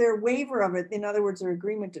was their waiver of it, in other words, their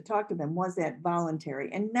agreement to talk to them, was that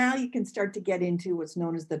voluntary? And now you can start to get into what's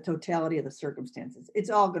known as the totality of the circumstances.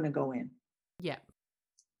 It's all going to go in. Yeah.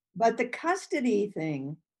 But the custody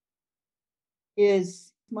thing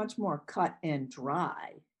is much more cut and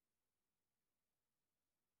dry.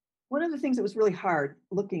 One of the things that was really hard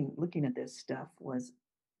looking at this stuff was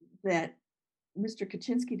that Mr.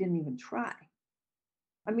 Kaczynski didn't even try.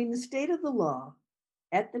 I mean, the state of the law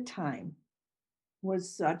at the time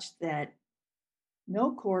was such that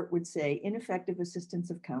no court would say ineffective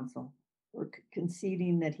assistance of counsel or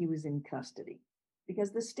conceding that he was in custody,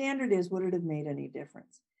 because the standard is, would it have made any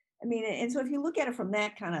difference? I mean, and so if you look at it from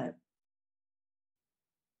that kind of,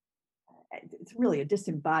 it's really a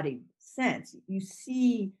disembodied sense, you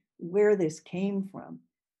see where this came from.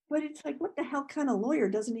 But it's like, what the hell kind of lawyer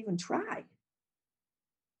doesn't even try?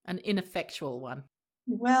 An ineffectual one.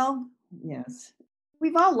 Well, yes.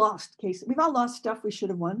 We've all lost cases. We've all lost stuff we should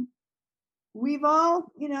have won. We've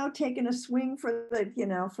all, taken a swing for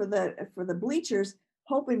the bleachers,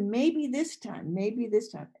 hoping maybe this time.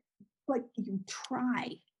 But you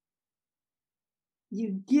try.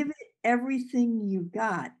 You give it everything you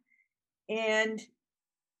got. And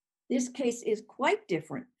this case is quite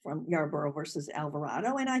different from Yarborough versus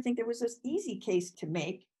Alvarado. And I think there was this easy case to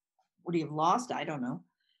make. Would he have lost? I don't know.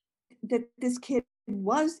 That this kid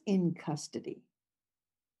was in custody.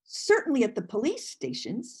 Certainly at the police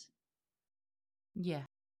stations. Yeah.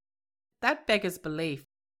 That beggars belief.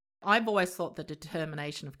 I've always thought the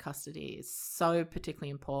determination of custody is so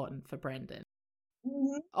particularly important for Brendan.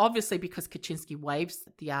 Mm-hmm. Obviously, because Kaczynski waives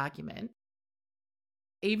the argument,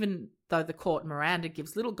 even though the court Miranda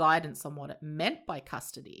gives little guidance on what it meant by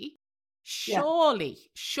custody, surely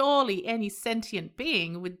any sentient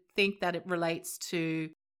being would think that it relates to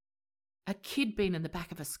a kid being in the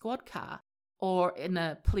back of a squad car or in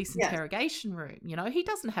a police interrogation room. He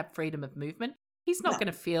doesn't have freedom of movement. He's not going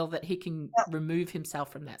to feel that he can remove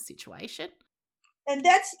himself from that situation. And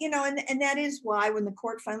that's, and that is why when the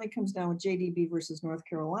court finally comes down with JDB versus North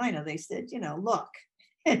Carolina, they said, look,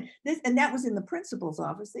 and that was in the principal's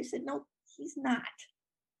office. They said, no, he's not.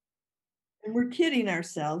 And we're kidding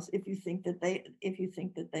ourselves if you think that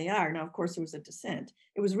they are. Now, of course, there was a dissent.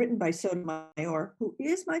 It was written by Sotomayor, who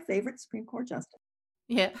is my favorite Supreme Court justice.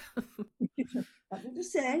 Yeah. Nothing to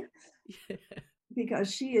say.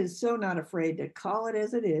 Because she is so not afraid to call it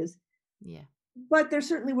as it is. Yeah. But there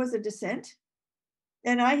certainly was a dissent.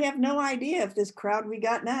 And I have no idea if this crowd we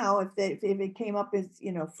got now, if it came up as,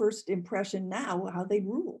 first impression now, how they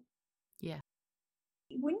rule. Yeah.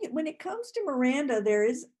 When it comes to Miranda, there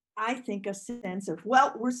is I think, a sense of,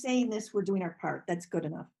 well, we're saying this, we're doing our part. That's good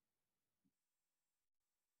enough.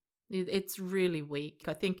 It's really weak.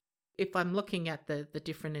 I think if I'm looking at the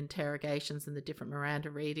different interrogations and the different Miranda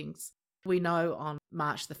readings, we know on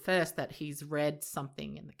March the 1st that he's read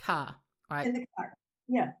something in the car, right? In the car.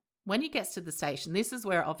 Yeah. When he gets to the station, this is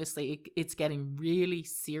where obviously it's getting really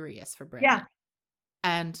serious for Brendan. Yeah.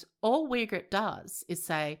 And all Wigert does is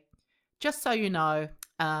say, just so you know,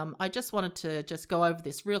 I just wanted to just go over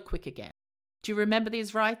this real quick again. Do you remember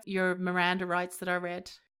these rights, your Miranda rights that I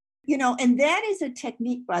read? And that is a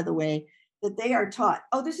technique, by the way, that they are taught.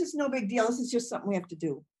 Oh, this is no big deal. This is just something we have to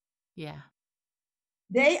do. Yeah.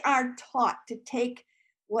 They are taught to take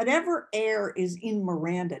whatever air is in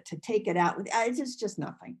Miranda, to take it out. It's just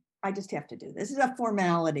nothing. I just have to do this. This is a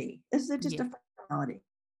formality. This is just a formality.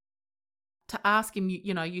 To ask him,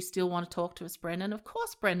 you still want to talk to us, Brendan? Of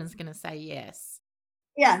course, Brendan's going to say yes.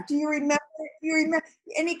 Yeah. Do you remember?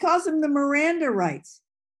 And he calls them the Miranda rights.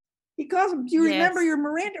 He calls them, do you remember your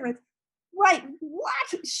Miranda rights? Right.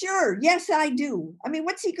 What? Sure. Yes, I do. I mean,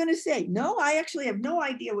 what's he going to say? No, I actually have no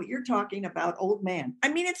idea what you're talking about, old man. I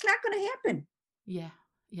mean, it's not going to happen. Yeah.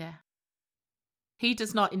 Yeah. He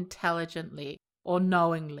does not intelligently or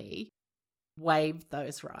knowingly waive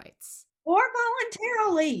those rights. Or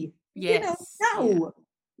voluntarily. Yes.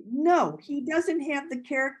 No, he doesn't have the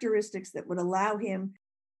characteristics that would allow him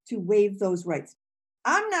to waive those rights.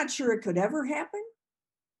 I'm not sure it could ever happen.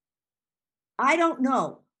 I don't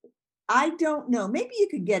know. Maybe you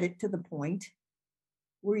could get it to the point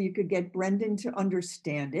where you could get Brendan to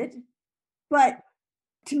understand it. But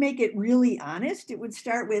to make it really honest, it would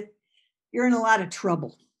start with, you're in a lot of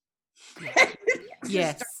trouble.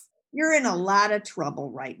 Yes. You're in a lot of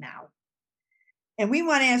trouble right now. And we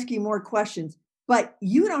want to ask you more questions, but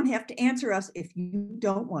you don't have to answer us if you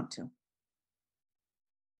don't want to.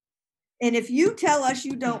 And if you tell us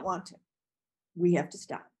you don't want to, we have to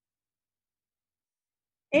stop.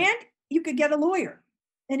 And you could get a lawyer.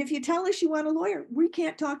 And if you tell us you want a lawyer, we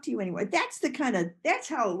can't talk to you anymore. That's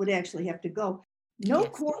how it would actually have to go. No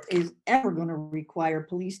court is ever going to require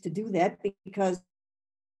police to do that, because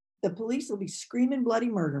the police will be screaming bloody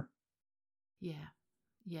murder. Yeah.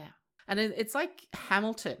 Yeah. And it's like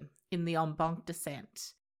Hamilton in the en banc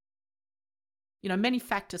dissent. Many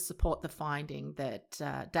factors support the finding that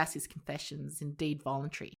Dassey's confession is indeed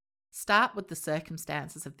voluntary. Start with the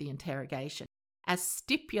circumstances of the interrogation. As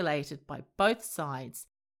stipulated by both sides,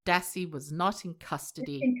 Dassey was not in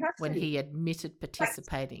custody when he admitted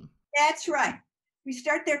participating. That's right. We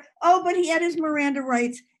start there. Oh, but he had his Miranda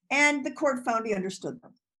rights, and the court found he understood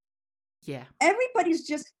them. Yeah. Everybody's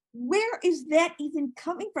just, where is that even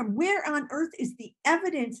coming from? Where on earth is the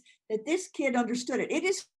evidence that this kid understood it? It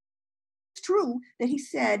is true that he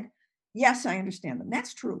said, yes, I understand them.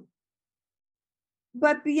 That's true.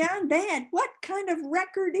 But beyond that, what kind of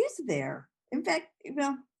record is there? In fact,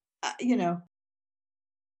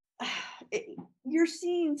 you're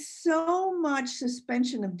seeing so much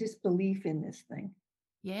suspension of disbelief in this thing.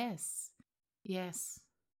 Yes. Yes.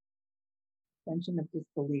 Suspension of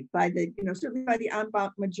disbelief by certainly by the en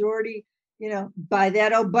banc majority, by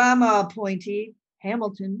that Obama appointee,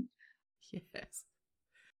 Hamilton. Yes.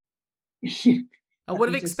 I would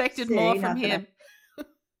have expected more from him.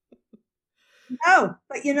 No,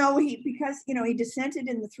 but he dissented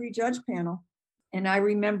in the 3-judge panel. And I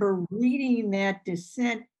remember reading that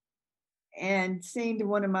dissent and saying to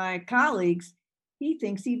one of my colleagues, he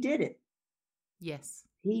thinks he did it. Yes.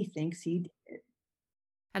 He thinks he did it.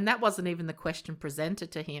 And that wasn't even the question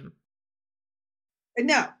presented to him.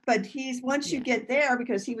 No, but once you get there,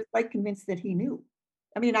 because he was quite convinced that he knew.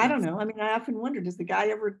 I mean, I don't know. I mean, I often wonder, does the guy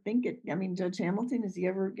ever think it? I mean, Judge Hamilton, is he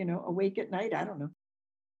ever, awake at night? I don't know.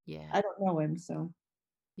 Yeah. I don't know him, so.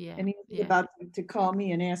 Yeah. And he's about to call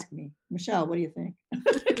me and ask me, Michelle, what do you think?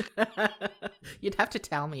 You'd have to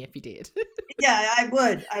tell me if you did. Yeah, I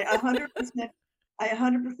would. I 100%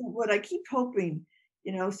 would. I keep hoping,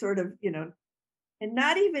 sort of, and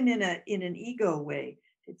not even in an ego way.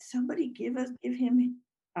 Did somebody give him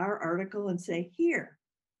our article and say, here,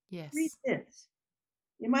 read this.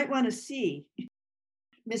 You might want to see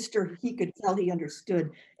Mr. He could tell he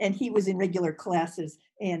understood, and he was in regular classes,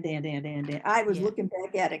 and I was looking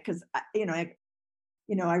back at it because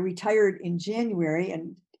I retired in January,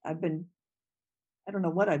 and I don't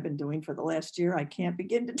know what I've been doing for the last year. I can't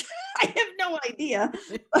begin to I have no idea.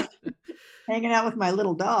 Hanging out with my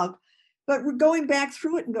little dog, but we're going back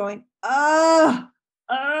through it and going, oh,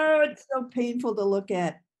 it's so painful to look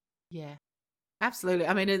at. Yeah, absolutely.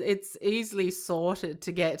 I mean, it's easily sorted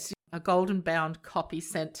to get a golden bound copy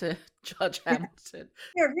sent to Judge Hamilton.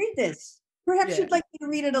 Here, read this. Perhaps Yeah. you'd like me to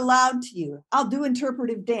read it aloud to you. I'll do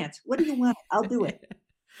interpretive dance. What do you want? I'll do it.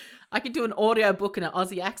 I could do an audio book in an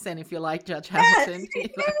Aussie accent if you like, Judge Yes, Hamilton.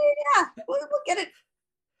 yeah. We'll get it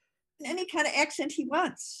in any kind of accent he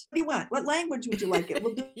wants. What do you want? What language would you like it?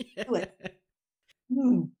 We'll do it.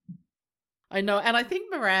 Hmm. I know. And I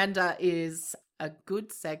think Miranda is a good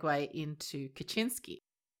segue into Kaczynski.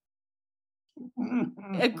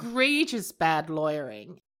 Egregious bad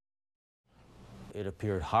lawyering. It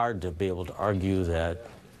appeared hard to be able to argue that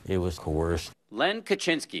it was coerced. Len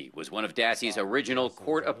Kaczynski was one of Dassey's original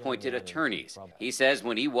court-appointed attorneys. He says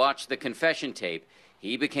when he watched the confession tape,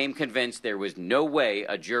 he became convinced there was no way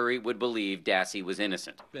a jury would believe Dassey was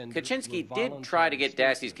innocent. Kaczynski did try to get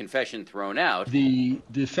Dassey's confession thrown out. The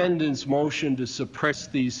defendant's motion to suppress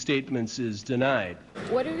these statements is denied.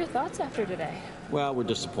 What are your thoughts after today? Well, we're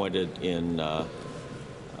disappointed in,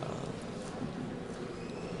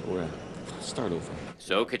 start over.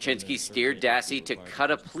 So Kaczynski steered Dassey to cut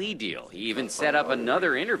a plea deal. He even set up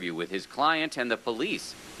another interview with his client and the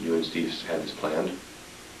police. You and Steve had this planned?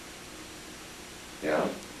 Yeah?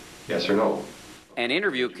 Yes or no? An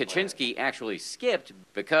interview Kaczynski actually skipped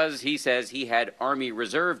because he says he had Army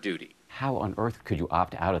Reserve duty. How on earth could you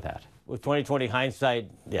opt out of that? With 20/20 hindsight,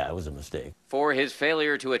 yeah, it was a mistake. For his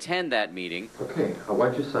failure to attend that meeting, Okay,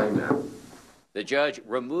 why'd you sign that? the judge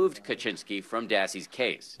removed Kaczynski from Dassey's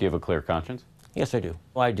case. Do you have a clear conscience? Yes, I do.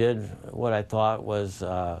 I did what I thought was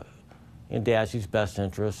in Dassey's best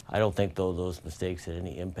interest. I don't think, though, those mistakes had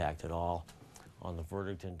any impact at all on the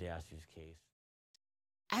verdict in Dassey's case.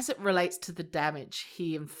 As it relates to the damage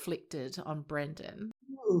he inflicted on Brendan,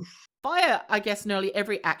 Oof. via, I guess, nearly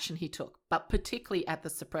every action he took, but particularly at the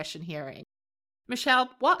suppression hearing.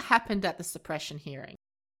 Michelle, what happened at the suppression hearing?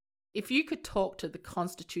 If you could talk to the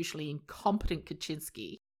constitutionally incompetent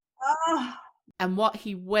Kaczynski and what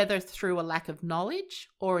he, whether through a lack of knowledge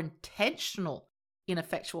or intentional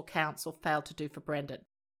ineffectual counsel, failed to do for Brendan.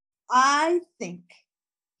 I think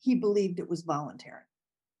he believed it was voluntary.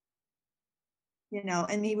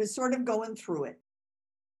 And he was sort of going through it.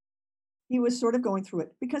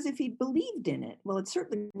 Because if he'd believed in it, well, it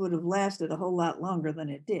certainly would have lasted a whole lot longer than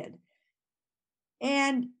it did.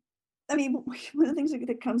 And I mean, one of the things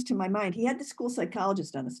that comes to my mind, he had the school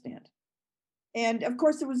psychologist on the stand. And of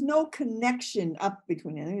course, there was no connection up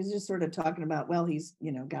between them. He was just sort of talking about, well, he's,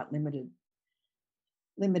 got limited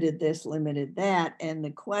this, limited that. And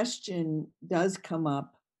the question does come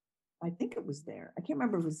up, I think it was there. I can't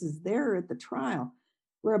remember if it was there or at the trial,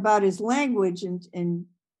 where about his language. And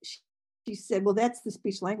she said, well, that's the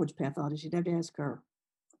speech language pathologist. You'd have to ask her.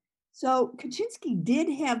 So Kaczynski did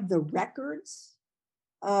have the records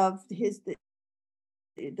of the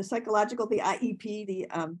psychological, the IEP, the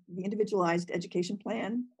individualized education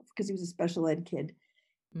plan, because he was a special ed kid.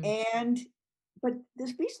 But the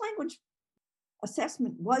speech language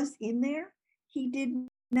assessment was in there. He did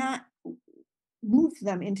not move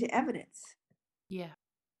them into evidence. Yeah.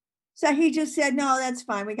 So he just said, no, that's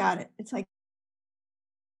fine. We got it. It's like,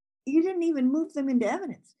 you didn't even move them into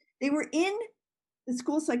evidence. They were in the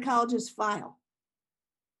school psychologist's file.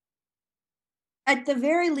 At the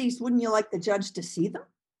very least, wouldn't you like the judge to see them?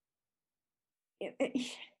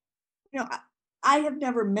 I have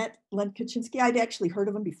never met Len Kaczynski. I'd actually heard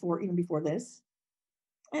of him even before this.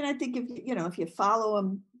 And I think if you follow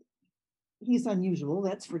him, he's unusual.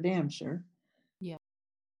 That's for damn sure. Yeah.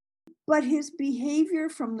 But his behavior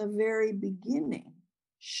from the very beginning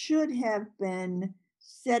should have been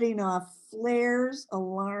setting off flares,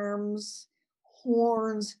 alarms,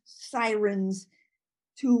 horns, sirens.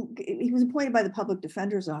 He was appointed by the public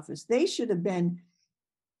defender's office. They should have been,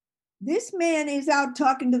 this man is out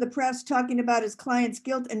talking to the press, talking about his client's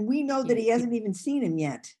guilt, and we know that he hasn't even seen him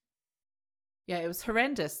yet. Yeah, it was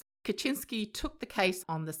horrendous. Kaczynski took the case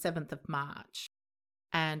on the 7th of March,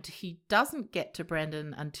 and he doesn't get to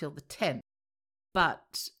Brendan until the 10th.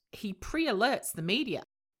 But he pre-alerts the media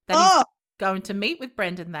that he's going to meet with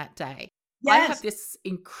Brendan that day. Yes. I have this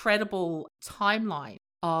incredible timeline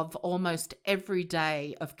of almost every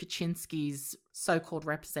day of Kaczynski's so-called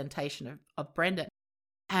representation of Brendan.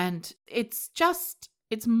 And it's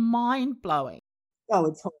mind-blowing. Oh,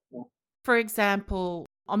 it's horrible. For example,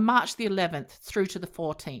 on March the 11th through to the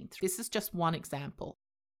 14th, this is just one example,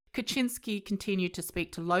 Kaczynski continued to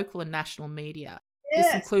speak to local and national media. Yes.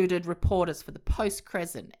 This included reporters for the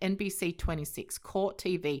Post-Crescent, NBC 26, Court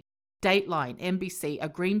TV, Dateline, NBC, a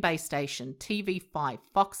Green Bay station, TV5,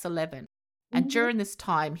 Fox 11. And during this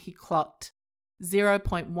time, he clocked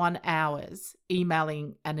 0.1 hours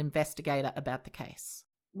emailing an investigator about the case.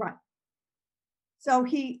 Right. So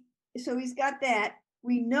he's got that.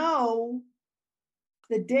 We know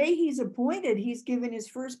the day he's appointed, he's given his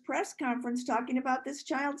first press conference talking about this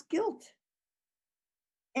child's guilt.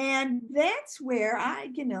 And that's where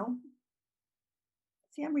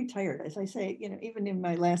see, I'm retired. As I say, even in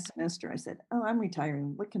my last semester, I said, oh, I'm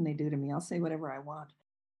retiring. What can they do to me? I'll say whatever I want.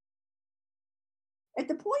 At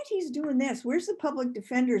the point he's doing this, where's the public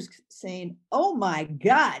defenders saying, oh my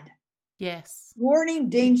God, Yes. warning,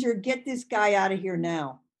 danger, get this guy out of here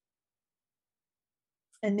now?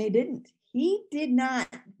 And they didn't. He did not,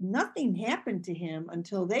 nothing happened to him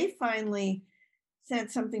until they finally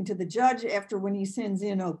sent something to the judge after when he sends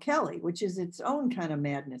in O'Kelly, which is its own kind of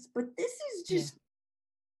madness. But this is just,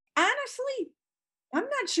 honestly, I'm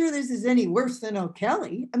not sure this is any worse than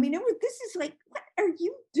O'Kelly. I mean, this is like, what are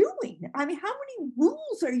you doing? I mean, how many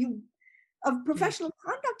rules of professional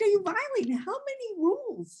conduct are you violating? How many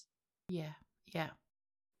rules? Yeah.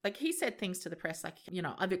 Like he said things to the press like,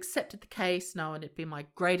 I've accepted the case knowing it'd be my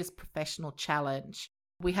greatest professional challenge.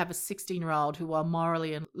 We have a 16-year-old who, while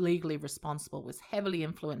morally and legally responsible, was heavily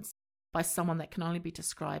influenced by someone that can only be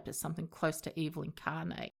described as something close to evil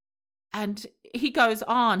incarnate. And he goes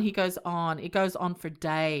on. It goes on for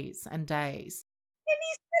days and days. And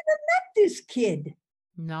he's never met this kid.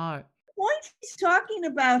 No. Once he's talking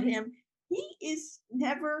about him, he is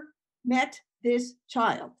never met this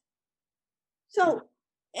child. So,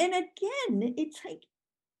 and again, it's like,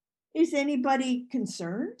 is anybody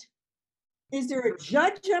concerned? Is there a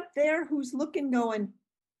judge up there who's looking, going,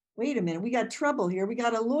 wait a minute, we got trouble here. We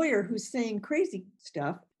got a lawyer who's saying crazy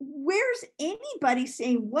stuff. Where's anybody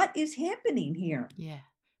saying what is happening here? Yeah.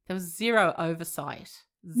 There was zero oversight.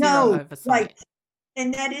 Oversight. Right.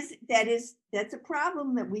 And that's a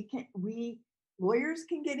problem that we lawyers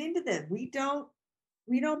can get into that. We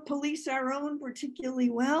don't police our own particularly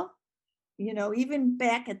well. Even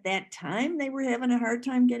back at that time, they were having a hard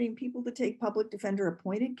time getting people to take public defender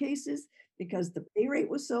appointed cases because the pay rate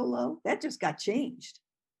was so low. That just got changed.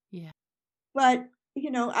 Yeah. But,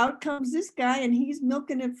 out comes this guy and he's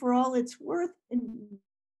milking it for all it's worth. And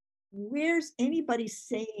where's anybody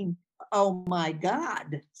saying, oh my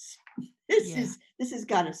God, this has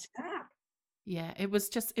got to stop. Yeah. It was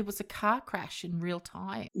a car crash in real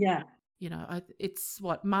time. Yeah. It's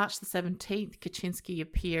March the 17th, Kaczynski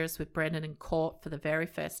appears with Brendan in court for the very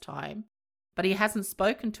first time, but he hasn't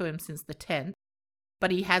spoken to him since the 10th,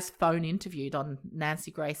 but he has phone interviewed on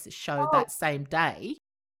Nancy Grace's show that same day.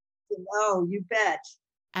 Oh, you bet.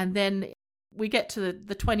 And then we get to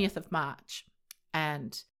the 20th of March,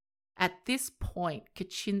 and at this point,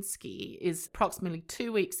 Kaczynski is approximately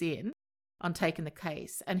 2 weeks in on taking the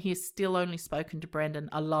case, and he has still only spoken to Brendan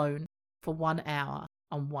alone for 1 hour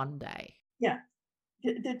on one day. Yeah.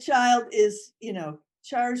 The child is,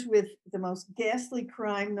 charged with the most ghastly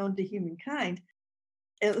crime known to humankind.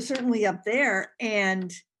 It was certainly up there.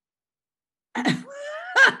 And and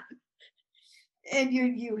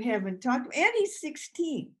you haven't talked, and he's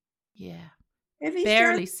 16. Yeah.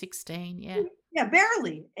 Barely 16, yeah. Yeah,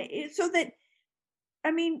 barely. So that,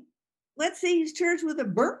 let's say he's charged with a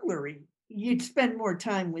burglary. You'd spend more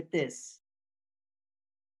time with this.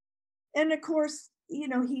 And of course,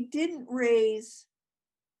 he didn't raise,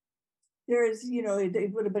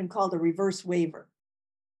 it would have been called a reverse waiver.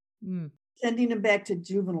 Sending him back to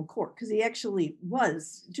juvenile court, because he actually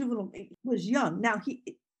was young. Now,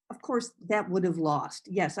 of course, that would have lost.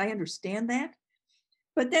 Yes, I understand that.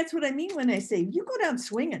 But that's what I mean when I say, you go down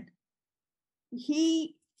swinging.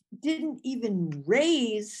 He didn't even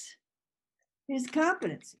raise his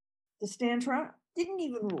competency to stand trial. Didn't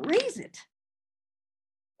even raise it.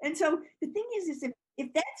 And so the thing is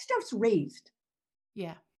if that stuff's raised,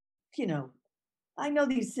 I know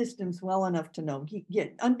these systems well enough to know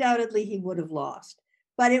undoubtedly he would have lost,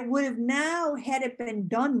 but it would have now, had it been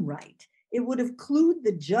done right, it would have clued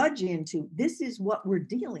the judge into, this is what we're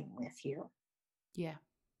dealing with here. Yeah.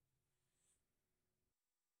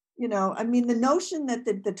 The notion that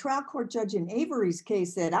the trial court judge in Avery's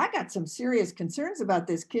case said, I got some serious concerns about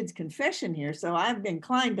this kid's confession here, so I'm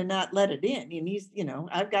inclined to not let it in. And he's,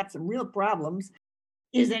 I've got some real problems.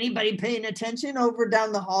 Is anybody paying attention over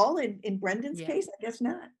down the hall in Brendan's case? I guess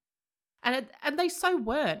not. And they so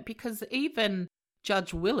weren't, because even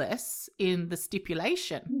Judge Willis in the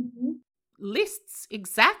stipulation lists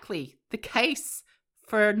exactly the case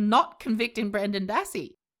for not convicting Brendan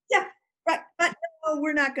Dassey. Yeah, right. But no,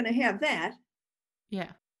 we're not going to have that.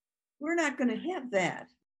 Yeah. We're not going to have that.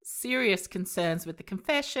 Serious concerns with the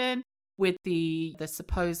confession, with the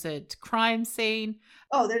supposed crime scene.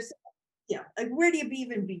 Oh, where do you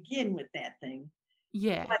even begin with that thing?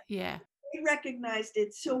 Yeah, yeah. They recognized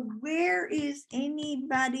it. So where is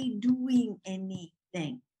anybody doing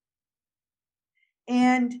anything?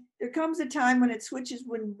 And there comes a time when it switches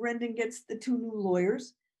when Brendan gets the two new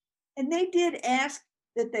lawyers. And they did ask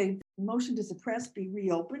that the motion to suppress be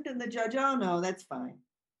reopened, and the judge, oh no, that's fine.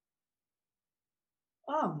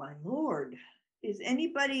 Oh my Lord. Is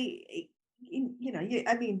anybody,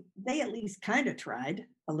 I mean, they at least kind of tried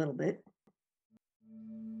a little bit.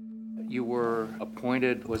 You were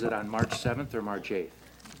appointed, was it on March 7th or March 8th?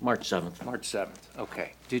 March 7th. March 7th,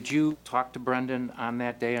 okay. Did you talk to Brendan on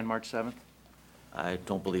that day on March 7th? I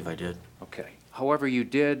don't believe I did. Okay. However, you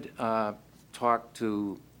did talk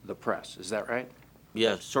to the press, is that right?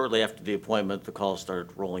 Yes, shortly after the appointment, the calls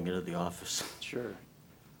started rolling into the office. Sure.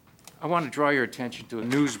 I want to draw your attention to a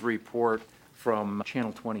news report from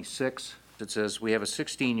Channel 26 that says, we have a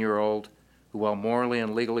 16-year-old who, while morally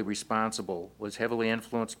and legally responsible, was heavily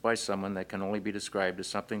influenced by someone that can only be described as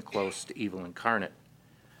something close to evil incarnate.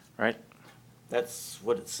 Right? That's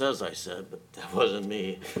what it says I said, but that wasn't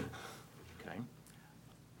me. Okay.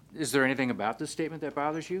 Is there anything about this statement that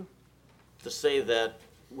bothers you? To say that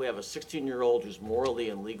we have a 16-year-old who's morally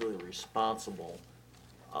and legally responsible,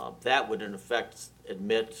 that would in effect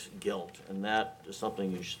admit guilt, and that is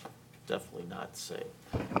something you should definitely not say.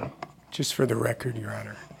 Just for the record, Your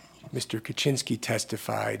Honor, Mr. Kaczynski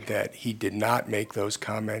testified that he did not make those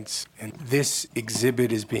comments, and this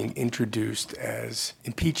exhibit is being introduced as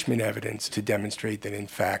impeachment evidence to demonstrate that, in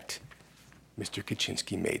fact, Mr.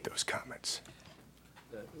 Kaczynski made those comments.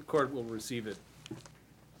 The court will receive it.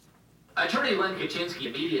 Attorney Len Kaczynski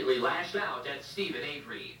immediately lashed out at Stephen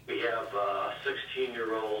Avery. We have a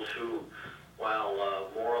 16-year-old who, while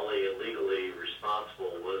morally and legally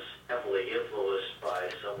responsible, was heavily influenced by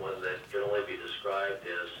someone that can only be described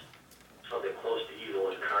as something close to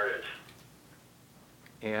evil incarnate.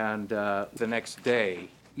 And the next day,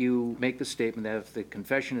 you make the statement that if the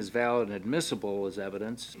confession is valid and admissible as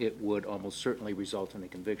evidence, it would almost certainly result in a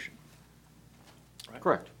conviction. Right?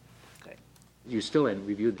 Correct. Okay. You still hadn't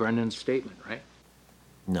reviewed Brendan's statement, right?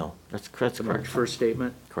 No, that's correct. The March 1st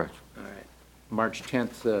statement? Correct. All right. March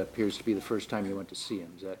 10th appears to be the first time you went to see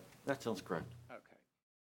him. Is that? That sounds correct. Okay.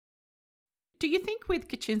 Do you think with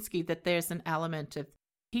Kaczynski that there's an element of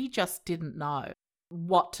he just didn't know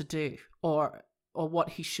what to do or what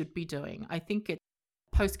he should be doing? I think it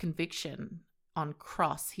post-conviction on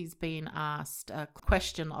cross, he's been asked a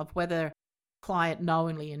question of whether client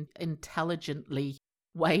knowingly and intelligently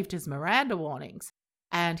waived his Miranda warnings.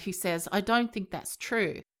 And he says, I don't think that's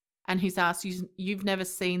true. And he's asked, you've never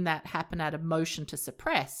seen that happen at a motion to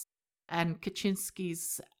suppress. And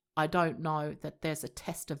Kaczynski's, I don't know that there's a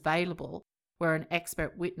test available where an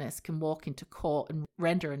expert witness can walk into court and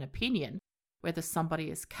render an opinion whether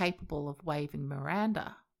somebody is capable of waiving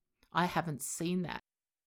Miranda. I haven't seen that.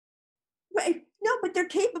 Right. No, but they're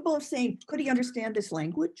capable of saying, could he understand this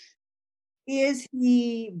language? Is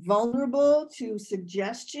he vulnerable to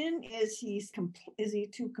suggestion? Is he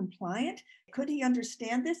too compliant? Could he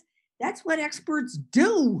understand this? That's what experts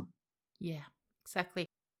do. Yeah, exactly.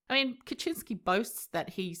 I mean, Kaczynski boasts that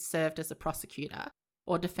he served as a prosecutor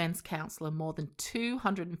or defense counsel in more than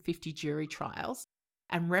 250 jury trials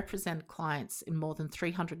and represented clients in more than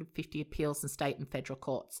 350 appeals in state and federal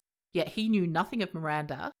courts. Yet he knew nothing of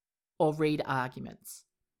Miranda or read arguments.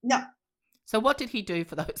 No. So what did he do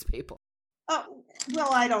for those people? Oh, well,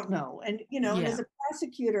 I don't know. And, and as a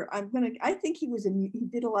prosecutor, I think he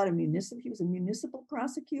did a lot of he was a municipal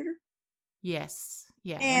prosecutor. Yes.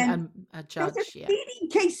 Yeah. And a judge. Those are speeding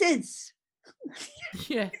cases.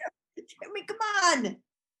 Yeah. I mean, come on.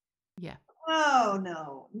 Yeah. Oh,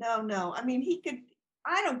 no. I mean,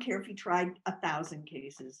 I don't care if he tried 1,000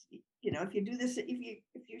 cases. If you do this, if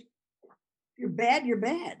you're bad, you're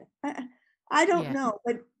bad. I don't know.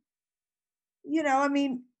 But, I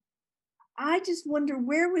mean, I just wonder,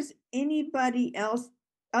 where was anybody else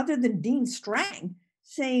other than Dean Strang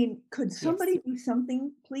saying, could somebody do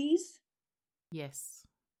something, please? Yes.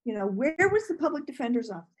 Where was the public defender's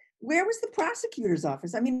office? Where was the prosecutor's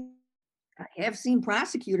office? I mean, I have seen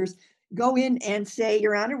prosecutors go in and say,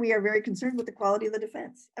 Your Honor, we are very concerned with the quality of the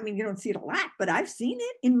defense. I mean, you don't see it a lot, but I've seen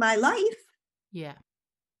it in my life. Yeah.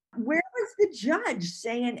 Where was the judge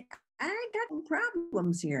saying, I got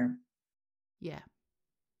problems here? Yeah.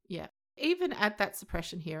 Yeah. Even at that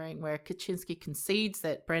suppression hearing where Kaczynski concedes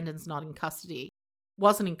that Brendan's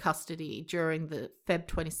wasn't in custody during the Feb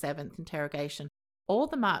 27th interrogation or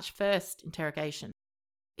the March 1st interrogation,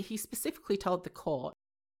 he specifically told the court,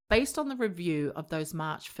 based on the review of those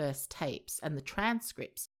March 1st tapes and the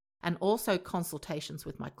transcripts, and also consultations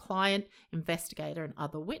with my client, investigator, and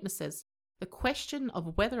other witnesses, the question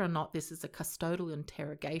of whether or not this is a custodial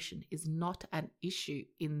interrogation is not an issue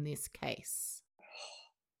in this case.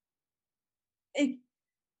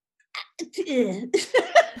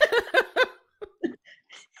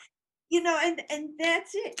 And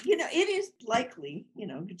that's it. It is likely,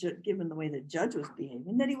 given the way the judge was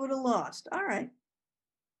behaving, that he would have lost. All right.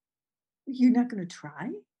 You're not going to try?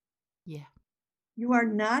 Yeah. You are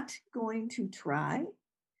not going to try?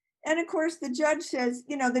 And of course, the judge says,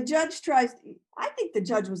 the judge tries. I think the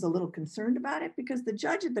judge was a little concerned about it because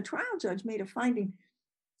the trial judge made a finding.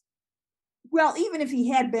 Well, even if he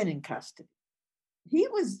had been in custody, he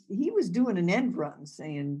was doing an end run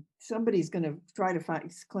saying somebody's going to try to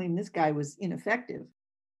claim this guy was ineffective.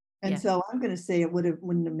 And so I'm going to say it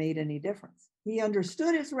wouldn't have made any difference. He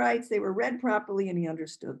understood his rights. They were read properly and he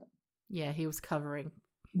understood them. Yeah, he was covering.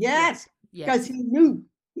 Yes, because he knew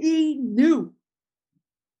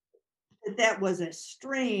that was a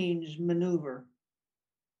strange maneuver.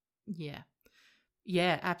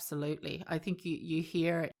 Yeah, absolutely. I think you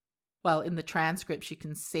hear it. Well, in the transcripts, you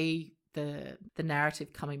can see the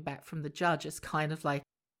narrative coming back from the judge. It's kind of like,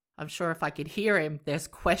 I'm sure if I could hear him, there's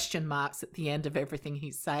question marks at the end of everything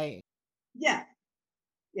he's saying. Yeah.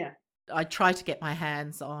 I tried to get my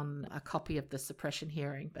hands on a copy of the suppression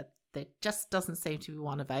hearing, but there just doesn't seem to be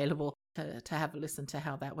one available to have a listen to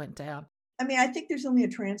how that went down. I mean, I think there's only a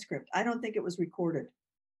transcript. I don't think it was recorded.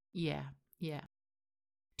 Yeah.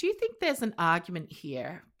 Do you think there's an argument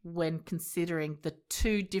here when considering the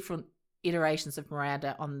two different iterations of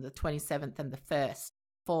Miranda on the 27th and the 1st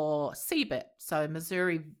for Siebert? So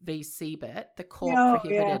Missouri v. Siebert, the court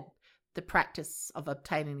prohibited the practice of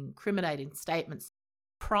obtaining incriminating statements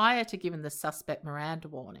prior to giving the suspect Miranda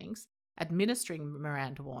warnings, administering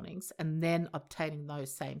Miranda warnings, and then obtaining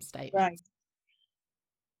those same statements. Right.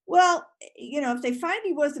 Well, if they find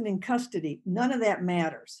he wasn't in custody, none of that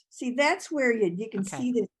matters. See, that's where you can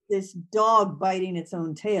see this dog biting its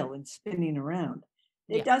own tail and spinning around.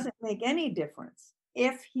 It doesn't make any difference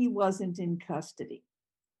if he wasn't in custody.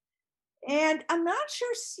 And I'm not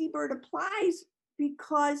sure Siebert applies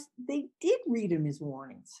because they did read him his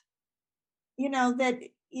warnings. That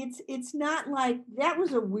it's not like that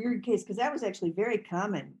was a weird case because that was actually very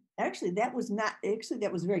common. That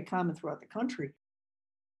was very common throughout the country.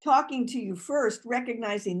 Talking to you first,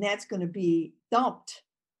 recognizing that's going to be dumped.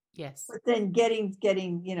 Yes. But then getting,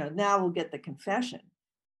 now we'll get the confession.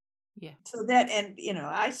 Yeah. So that, and,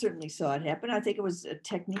 I certainly saw it happen. I think it was a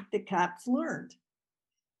technique that cops learned.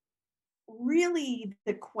 Really,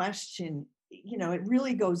 the question, it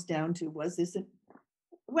really goes down to, was this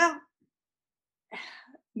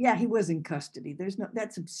he was in custody.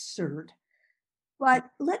 That's absurd. But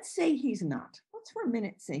let's say he's not. Let's for a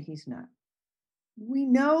minute say he's not. We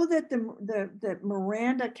know that that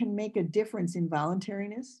Miranda can make a difference in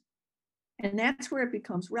voluntariness. And that's where it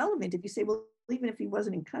becomes relevant. If you say, well, even if he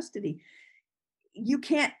wasn't in custody, you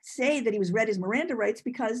can't say that he was read his Miranda rights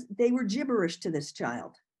because they were gibberish to this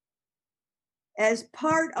child. As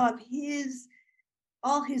part of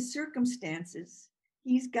all his circumstances,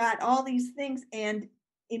 he's got all these things. And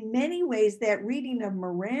in many ways, that reading of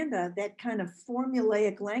Miranda, that kind of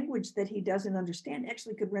formulaic language that he doesn't understand,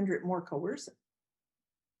 actually could render it more coercive.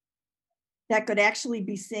 That could actually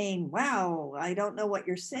be saying, wow, I don't know what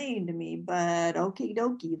you're saying to me, but okie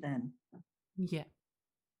dokie then. Yeah.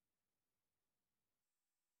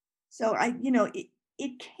 So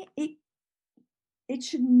it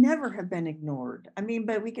should never have been ignored. I mean,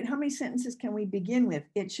 but how many sentences can we begin with?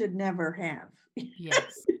 It should never have.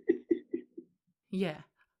 Yes. Yeah,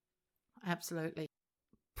 absolutely.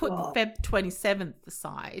 Put Feb 27th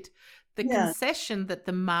aside, the concession that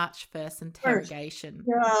the March 1st interrogation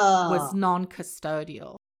was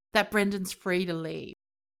non-custodial, that Brendan's free to leave.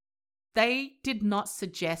 They did not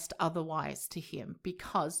suggest otherwise to him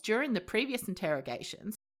because during the previous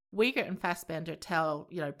interrogations, Wiegert and Fassbender tell,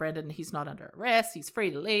 Brendan he's not under arrest, he's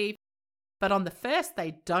free to leave. But on the first,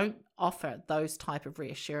 they don't offer those type of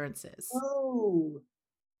reassurances. Oh.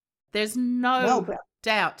 There's no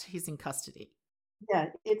doubt he's in custody. Yeah,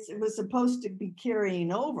 it was supposed to be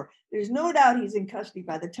carrying over. There's no doubt he's in custody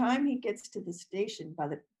by the time he gets to the station.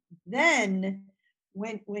 Then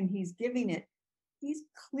when he's giving it, he's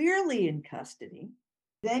clearly in custody.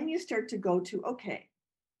 Then you start to go to, okay,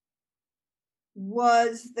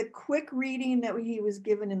 was the quick reading that he was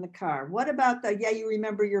given in the car? What about you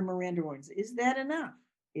remember your Miranda warnings? Is that enough?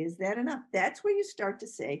 Is that enough? That's where you start to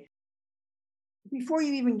say, before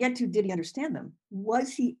you even get to, did he understand them?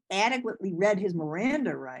 Was he adequately read his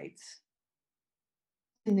Miranda rights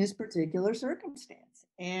in this particular circumstance?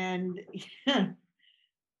 And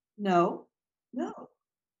no,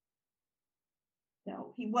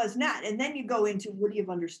 he was not. And then you go into, would he have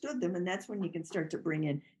understood them? And that's when you can start to bring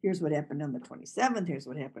in, here's what happened on the 27th. Here's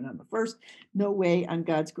what happened on the 1st. No way on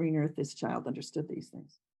God's green earth this child understood these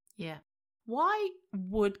things. Yeah. Why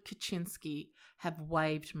would Kaczynski have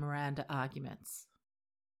waived Miranda arguments?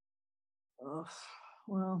 Oh,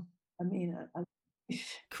 well, I mean,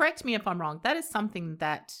 Correct me if I'm wrong. That is something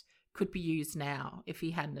that could be used now if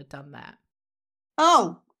he hadn't have done that.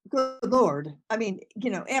 oh, good Lord. I mean,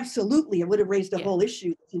 absolutely. It would have raised a Yeah. whole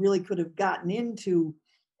issue. He really could have gotten into,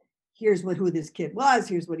 here's who this kid was,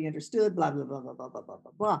 here's what he understood, blah, blah, blah, blah, blah, blah, blah,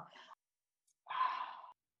 blah, blah.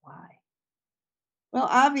 Why? Well,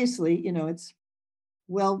 obviously, it's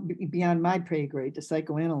well beyond my pay grade to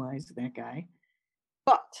psychoanalyze that guy.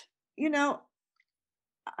 But,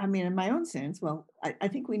 I mean, in my own sense, well, I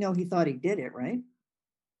think we know he thought he did it, right?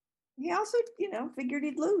 He also, figured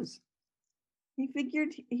he'd lose. He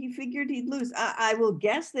figured he'd lose. I will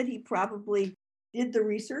guess that he probably did the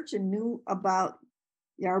research and knew about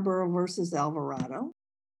Yarborough versus Alvarado.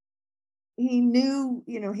 He knew,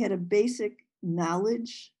 he had a basic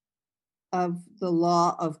knowledge of the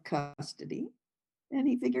law of custody. And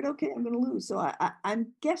he figured, okay, I'm going to lose. So I'm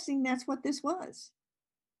guessing that's what this was.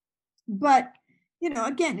 But,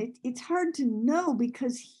 again, it's hard to know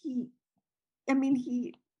because he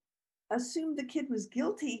assumed the kid was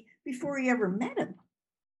guilty before he ever met him.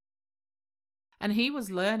 And he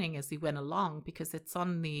was learning as he went along because it's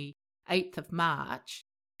on the 8th of March,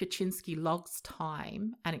 Kaczynski logs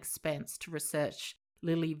time and expense to research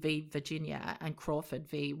Lilly v. Virginia and Crawford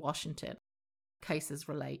v. Washington. Cases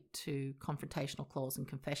relate to confrontational clause and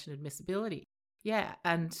confession admissibility. Yeah,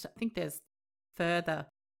 and I think there's further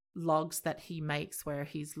logs that he makes where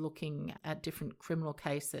he's looking at different criminal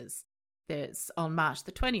cases. There's on March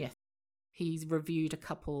the 20th, he's reviewed a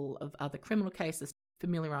couple of other criminal cases to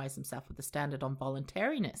familiarise himself with the standard on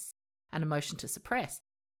voluntariness and a motion to suppress.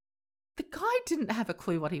 The guy didn't have a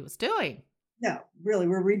clue what he was doing. No, really,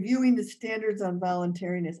 we're reviewing the standards on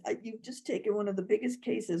voluntariness. You've just taken one of the biggest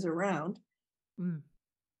cases around.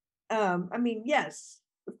 I mean, yes,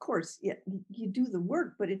 of course, yeah, you do the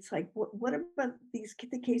work, but it's like, what about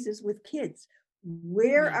the cases with kids?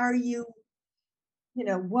 Where are you?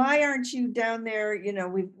 Why aren't you down there?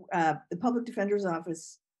 We've the public defender's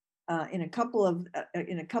office in a couple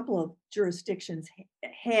of jurisdictions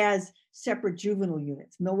has separate juvenile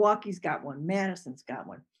units. Milwaukee's got one. Madison's got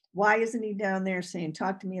one. Why isn't he down there saying,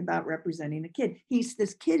 talk to me about representing a kid?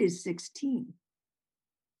 This kid is 16.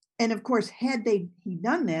 And of course, had he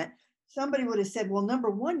done that, somebody would have said, well, number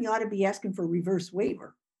one, you ought to be asking for reverse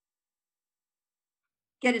waiver.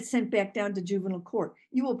 Get it sent back down to juvenile court.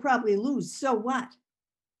 You will probably lose. So what?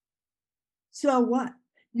 So what?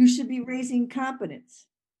 You should be raising competence.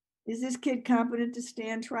 Is this kid competent to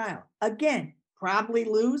stand trial? Again, probably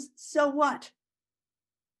lose. So what?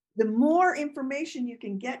 The more information you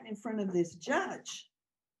can get in front of this judge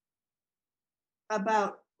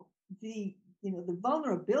about the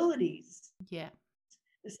vulnerabilities, the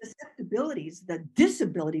susceptibilities, the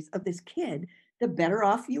disabilities of this kid, the better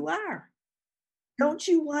off you are. Don't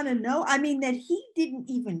you want to know? I mean, that he didn't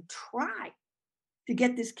even try to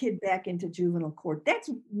get this kid back into juvenile court.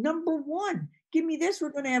 That's number one. Give me this.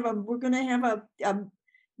 We're going to have a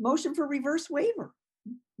motion for reverse waiver.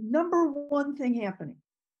 Number one thing happening.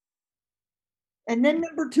 And then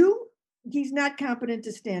number two, he's not competent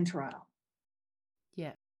to stand trial.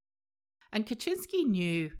 Yeah. And Kaczynski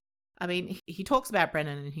knew, I mean, he talks about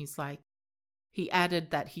Brennan and he's like, he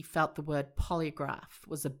added that he felt the word polygraph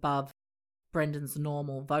was above Brendan's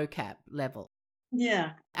normal vocab level.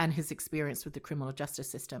 Yeah. And his experience with the criminal justice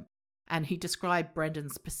system. And he described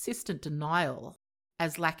Brendan's persistent denial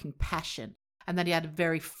as lacking passion and that he had a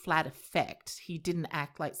very flat effect. He didn't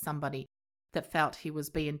act like somebody that felt he was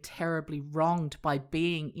being terribly wronged by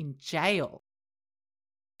being in jail.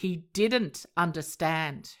 He didn't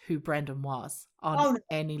understand who Brendan was on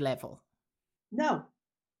any level. No.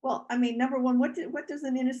 Well, I mean, number one, what does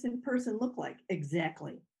an innocent person look like?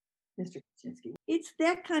 Exactly, Mr. Kaczynski. It's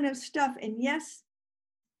that kind of stuff. And yes,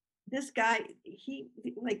 this guy,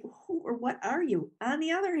 who or what are you? On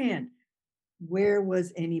the other hand, where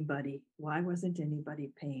was anybody? Why wasn't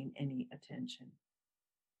anybody paying any attention?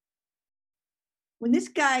 When this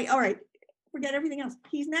guy, all right, forget everything else.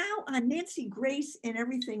 He's now on Nancy Grace and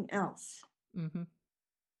everything else. Mm-hmm.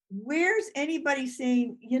 Where's anybody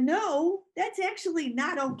saying, that's actually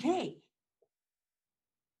not okay?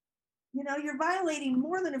 You're violating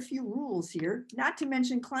more than a few rules here, not to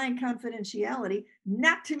mention client confidentiality,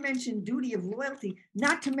 not to mention duty of loyalty,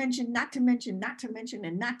 not to mention.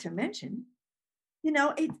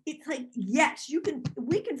 It's like, yes,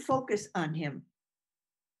 we can focus on him.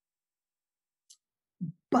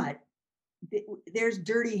 But there's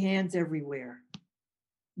dirty hands everywhere.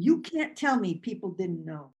 You can't tell me people didn't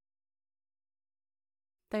know.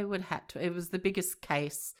 They would have to. It was the biggest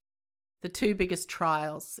case The two biggest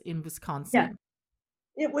trials in Wisconsin.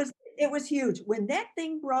 Yeah. It was huge. When that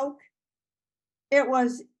thing broke, it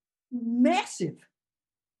was massive.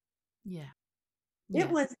 Yeah. It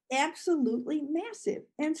was absolutely massive.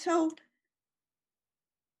 And so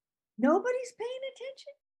nobody's paying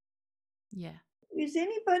attention. Yeah. Is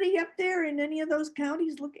anybody up there in any of those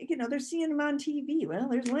counties looking, they're seeing him on TV. Well,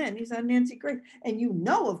 there's Len, he's on Nancy Grace. And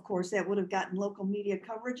of course, that would have gotten local media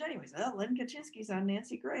coverage anyways. Well, Len Kaczynski's on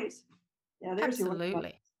Nancy Grace. Yeah, there's who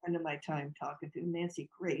I spend my time talking to, Nancy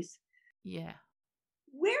Grace. Yeah.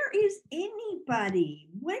 Where is anybody?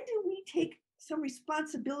 When do we take some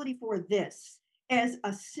responsibility for this as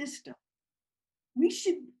a system? We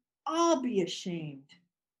should all be ashamed.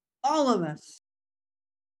 All of us.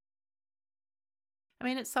 I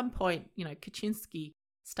mean, at some point, Kaczynski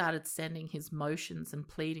started sending his motions and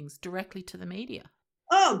pleadings directly to the media.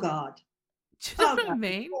 Oh, God. Do you know what I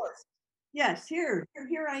mean? Yes, here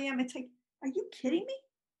I am. It's like, are you kidding me?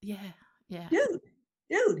 Yeah. Dude,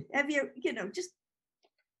 have you, just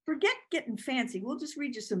forget getting fancy. We'll just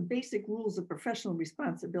read you some basic rules of professional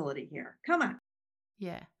responsibility here. Come on.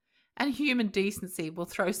 Yeah. And human decency, we'll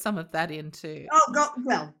throw some of that in too. Oh,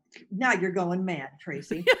 well, now you're going mad,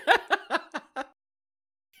 Tracy.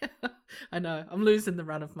 I know. I'm losing the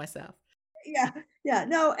run of myself. Yeah.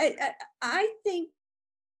 No, I think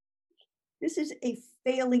this is a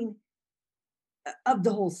failing of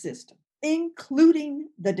the whole system, including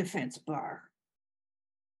the defense bar.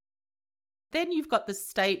 Then you've got the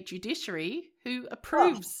state judiciary who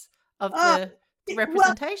approves of the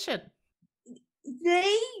representation.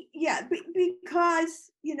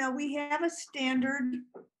 Because, we have a standard,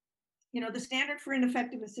 the standard for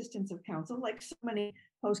ineffective assistance of counsel, like so many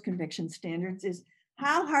post-conviction standards, is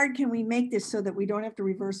how hard can we make this so that we don't have to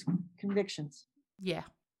reverse convictions? Yeah.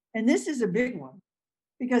 And this is a big one,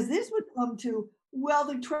 because this would come to, well,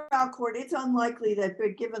 the trial court, it's unlikely that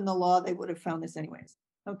given the law, they would have found this anyways.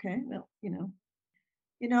 Okay, well,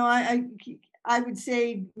 I would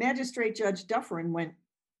say Magistrate Judge Dufferin went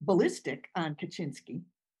ballistic on Kaczynski,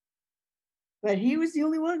 but he was the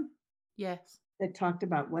only one that talked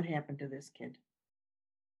about what happened to this kid.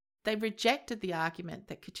 They rejected the argument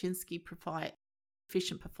that Kaczynski provided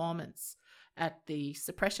efficient performance at the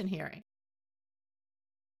suppression hearing.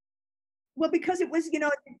 Well, because it was,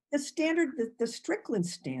 the standard, the Strickland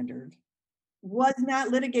standard was not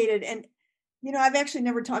litigated. And, I've actually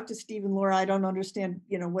never talked to Steve and Laura. I don't understand,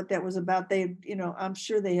 what that was about. They, I'm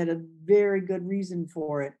sure they had a very good reason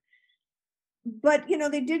for it. But,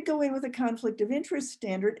 they did go in with a conflict of interest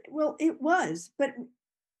standard. Well, it was, but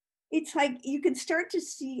it's like you can start to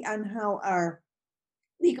see on how our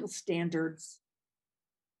legal standards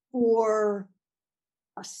for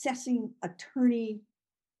assessing attorney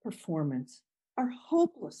performance are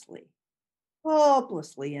hopelessly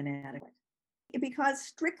inadequate. Because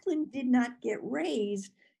Strickland did not get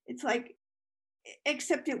raised, it's like,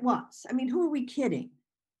 except it was. I mean, who are we kidding?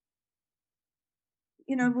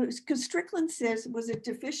 Because Strickland says, was it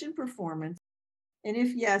deficient performance? And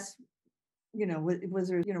if yes, was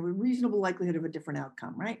there, a reasonable likelihood of a different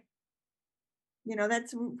outcome, right?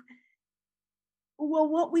 That's, well,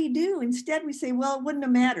 what we do, instead we say, well, it wouldn't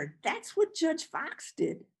have mattered. That's what Judge Fox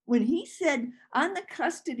did. When he said, on the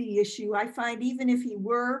custody issue, I find even if he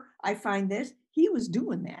were, I find this, he was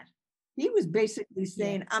doing that. He was basically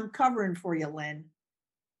saying, I'm covering for you, Len.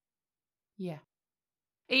 Yeah.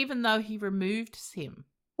 Even though he removed him.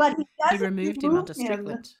 But he removed him under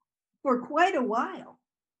Strickland for quite a while.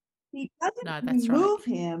 He doesn't that's remove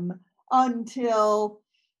right. him until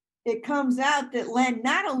it comes out that Len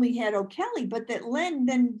not only had O'Kelly, but that Len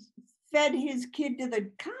then fed his kid to the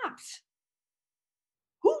cops.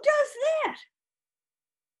 Who does that?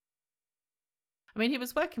 I mean, he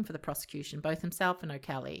was working for the prosecution, both himself and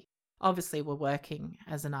O'Kelly. Obviously, were working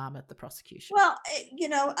as an arm of the prosecution. Well,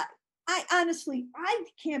 I honestly, I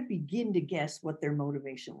can't begin to guess what their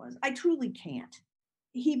motivation was. I truly can't.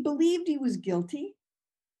 He believed he was guilty.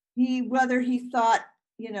 Whether he thought,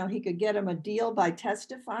 he could get him a deal by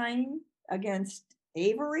testifying against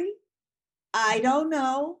Avery, I don't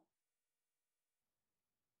know.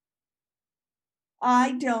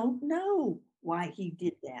 I don't know why he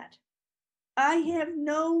did that. I have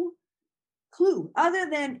no clue, other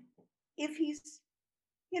than if he's,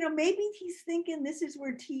 maybe he's thinking this is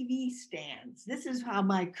where TV stands. This is how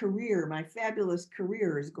my fabulous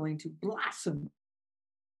career is going to blossom.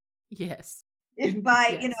 Yes.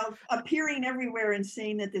 By, appearing everywhere and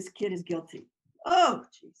saying that this kid is guilty. Oh,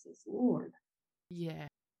 Jesus Lord. Yeah.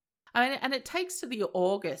 I mean, and it takes to the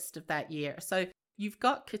August of that year. So you've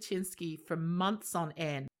got Kaczynski for months on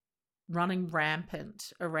end running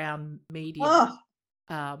rampant around media.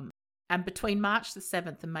 And between March the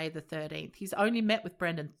 7th and May the 13th, he's only met with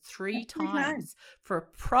Brendan three times for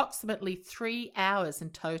approximately 3 hours in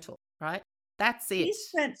total, right? That's it. He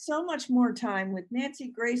spent so much more time with Nancy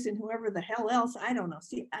Grace and whoever the hell else. I don't know.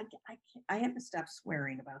 See, I have to stop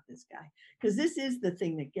swearing about this guy because this is the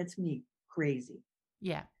thing that gets me crazy.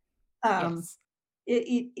 Yeah. Yes.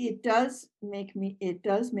 It does make me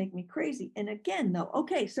crazy. And again, though,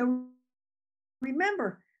 okay, so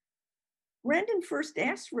remember, Brendan first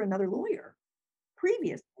asked for another lawyer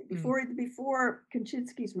previously before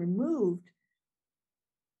Kaczynski's removed,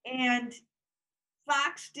 and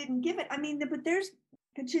Fox didn't give it. I mean, but there's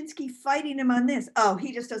Kaczynski fighting him on this. Oh,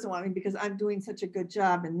 he just doesn't want me because I'm doing such a good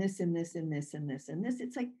job and this and this and this and this and this.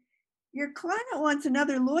 It's like, your client wants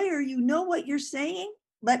another lawyer. You know what you're saying?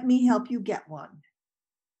 Let me help you get one.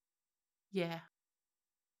 Yeah.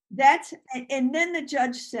 And then the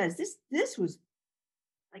judge says, this was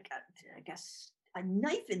like a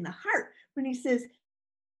knife in the heart when he says,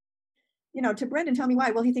 to Brendan, tell me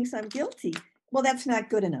why. Well, he thinks I'm guilty. Well, that's not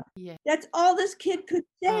good enough. Yeah. That's all this kid could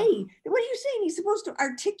say. What are you saying? He's supposed to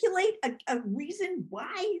articulate a reason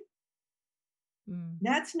why?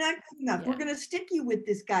 That's not good enough. Yeah. We're going to stick you with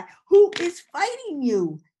this guy who is fighting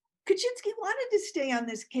you. Kaczynski wanted to stay on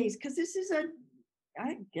this case because this is it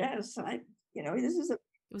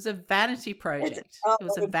was a vanity project. It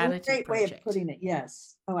was a vanity great project. way of putting it.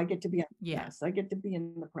 Yes. Oh, I get to be on. Yeah. Yes, I get to be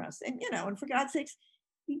in the press, and and for God's sakes,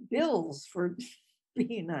 he bills for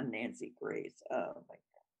being on Nancy Grace. Oh my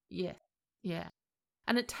God. Yeah, yeah,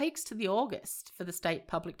 and it takes to the August for the state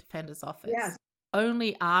public defender's office. Yes.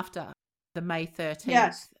 Only after the May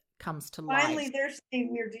 13th comes to light. Finally, they're saying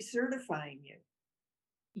we're decertifying you.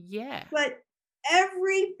 Yeah. But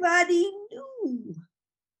everybody knew.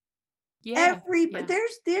 Yeah.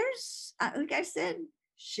 There's like I said,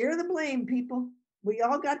 share the blame, people. We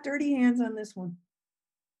all got dirty hands on this one.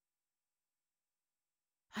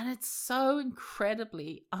 And it's so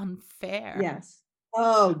incredibly unfair. Yes.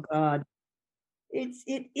 Oh God.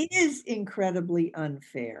 It is incredibly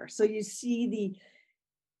unfair. So you see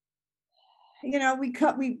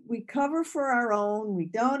we cover for our own, we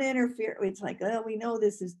don't interfere. It's like, oh, we know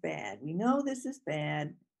this is bad. We know this is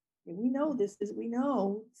bad. We know this is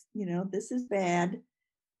bad.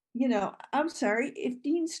 I'm sorry, if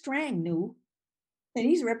Dean Strang knew, and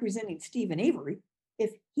he's representing Stephen Avery,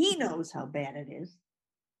 if he knows how bad it is,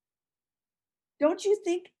 don't you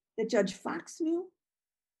think that Judge Fox knew?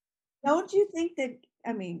 Don't you think that,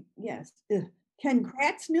 yes, Ken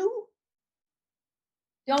Kratz knew?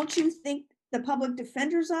 Don't you think the public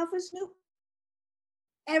defender's office knew?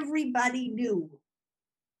 Everybody knew.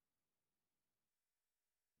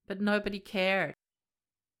 But nobody cared.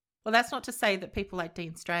 Well, that's not to say that people like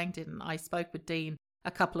Dean Strang didn't. I spoke with Dean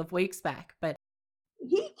a couple of weeks back, but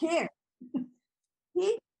he cared.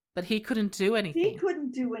 But he couldn't do anything. He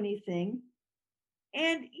couldn't do anything.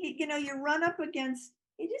 And you run up against,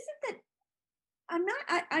 it isn't that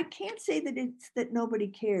I can't say that it's that nobody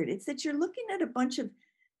cared. It's that you're looking at a bunch of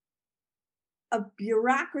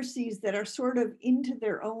bureaucracies that are sort of into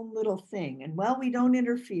their own little thing. And we don't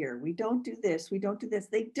interfere. We don't do this. We don't do this.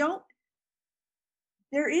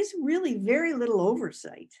 There is really very little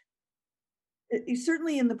oversight,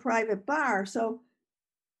 certainly in the private bar. So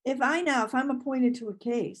if I'm appointed to a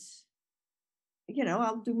case,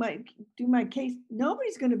 I'll do my case.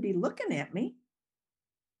 Nobody's going to be looking at me.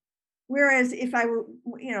 Whereas if I were,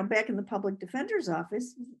 back in the public defender's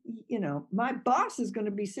office, my boss is going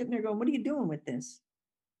to be sitting there going, what are you doing with this?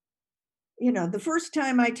 The first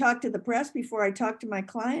time I talk to the press before I talk to my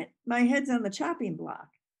client, my head's on the chopping block.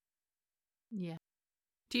 Yeah.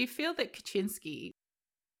 Do you feel that Kaczynski,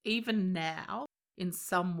 even now, in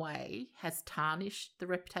some way, has tarnished the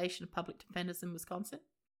reputation of public defenders in Wisconsin?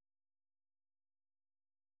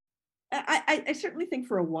 I certainly think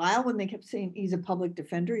for a while when they kept saying he's a public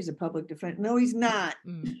defender. No, he's not.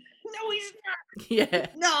 No, he's not. Yeah.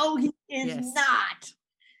 No, he is not.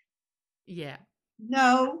 Yeah.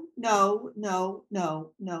 No,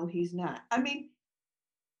 he's not.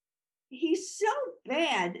 He's so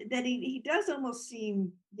bad that he does almost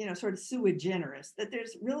seem, sort of sui generis, that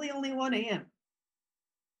there's really only one of him.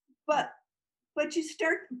 But what you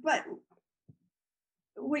start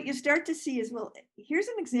to see is, here's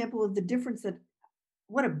an example of the difference that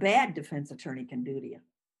what a bad defense attorney can do to you.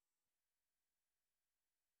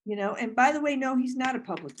 And by the way, no, he's not a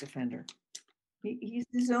public defender. He's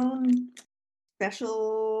his own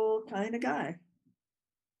special kind of guy.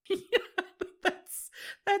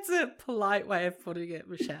 That's a polite way of putting it,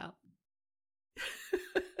 Michelle.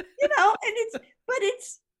 And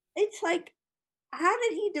it's like, how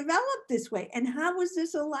did he develop this way? And how was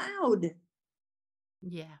this allowed?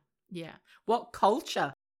 Yeah. Yeah. What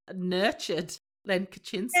culture nurtured Len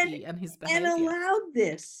Kaczynski and his And behavior? allowed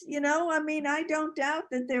this, I mean, I don't doubt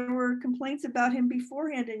that there were complaints about him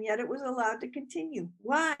beforehand, and yet it was allowed to continue.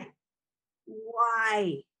 Why?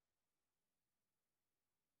 Why?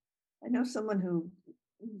 I know someone who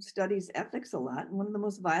studies ethics a lot, and one of the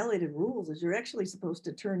most violated rules is you're actually supposed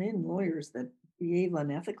to turn in lawyers that behave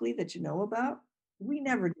unethically that you know about. We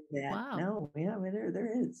never do that. Wow. No, yeah, I mean,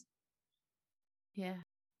 there is. Yeah.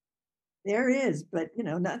 There is, but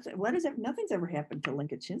nothing's ever happened to Len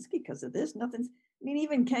Kaczynski because of this.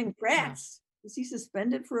 Even Ken Kratz, was he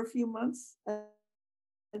suspended for a few months? I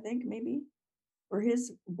think maybe for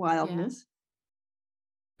his wildness. Yeah.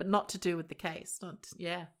 But not to do with the case.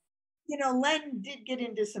 Yeah. Len did get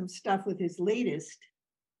into some stuff with his latest,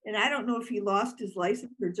 and I don't know if he lost his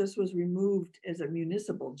license or just was removed as a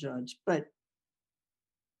municipal judge, but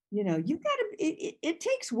it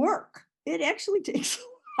takes work. It actually takes a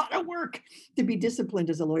lot of work to be disciplined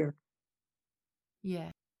as a lawyer.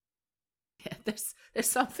 Yeah. Yeah, there's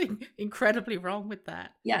something incredibly wrong with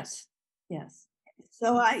that. Yes.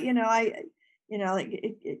 So I'm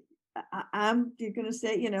going to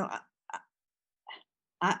say,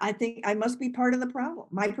 I think I must be part of the problem.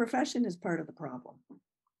 My profession is part of the problem.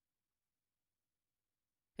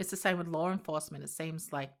 It's the same with law enforcement. It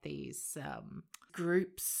seems like these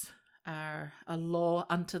groups are a law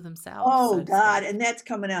unto themselves. Oh, so God. And that's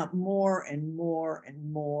coming out more and more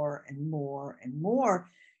and more and more and more,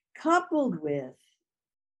 coupled with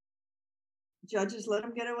judges let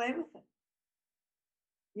them get away with it.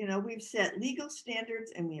 We've set legal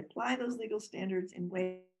standards and we apply those legal standards in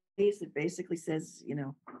ways that basically says,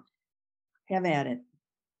 have at it.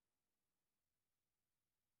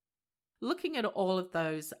 Looking at all of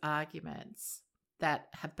those arguments that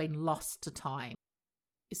have been lost to time,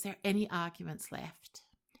 is there any arguments left?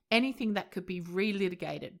 Anything that could be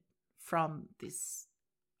relitigated from this,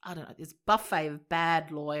 this buffet of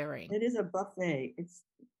bad lawyering? It is a buffet. It's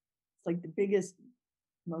like the biggest,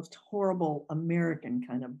 most horrible American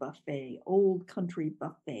kind of buffet, old country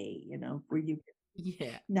buffet, where you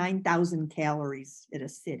get 9,000 calories at a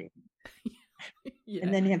sitting. Yeah.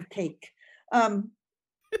 And then have cake.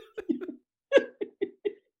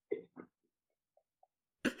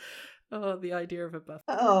 Oh, the idea of a buffet.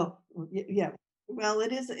 Oh, yeah. Well,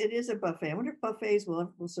 it is a buffet. I wonder if buffets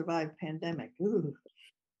will survive pandemic. Ooh.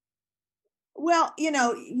 Well,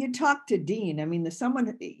 you talk to Dean. I mean,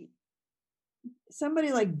 somebody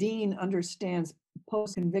like Dean understands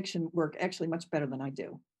post-conviction work actually much better than I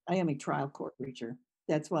do. I am a trial court preacher.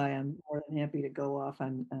 That's why I'm more than happy to go off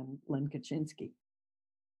on Len Kaczynski.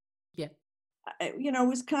 Yeah.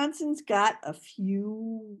 Wisconsin's got a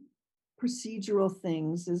few procedural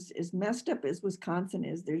things. As messed up as Wisconsin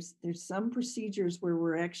is, there's some procedures where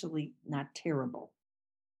we're actually not terrible.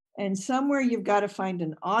 And somewhere you've got to find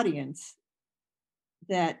an audience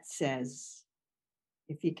that says,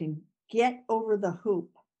 if you can get over the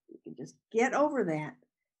hoop, you can just get over that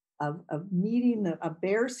of meeting a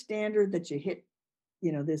bare standard that you hit,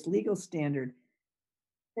 this legal standard,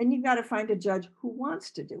 then you've got to find a judge who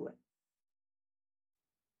wants to do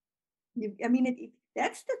it.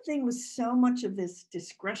 That's the thing with so much of this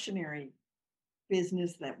discretionary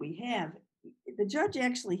business that we have. The judge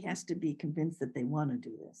actually has to be convinced that they want to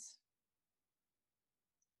do this.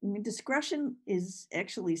 Discretion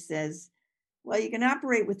actually says, well, you can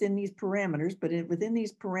operate within these parameters, but within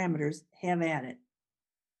these parameters, have at it.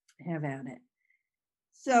 Have at it.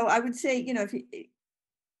 So I would say, if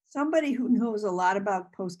somebody who knows a lot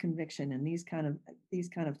about post-conviction and these kind of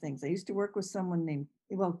things. I used to work with someone named,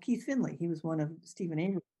 Keith Finley. He was one of Stephen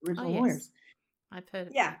Avery's original lawyers. I've heard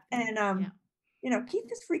of that. And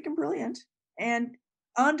Keith is freaking brilliant and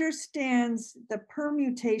understands the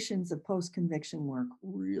permutations of post-conviction work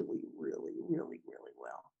really, really, really, really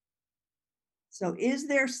well. So is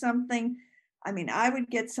there something, I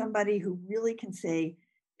would get somebody who really can say,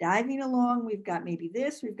 diving along, we've got maybe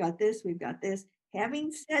this, we've got this, we've got this.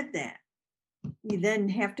 Having said that, you then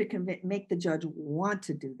have to make the judge want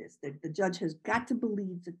to do this. The judge has got to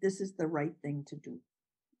believe that this is the right thing to do.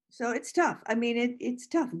 So it's tough. It's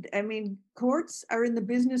tough. Courts are in the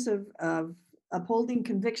business of upholding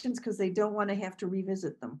convictions because they don't want to have to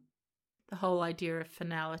revisit them. The whole idea of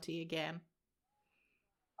finality again.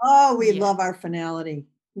 Oh, we love our finality.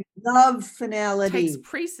 We love finality. It takes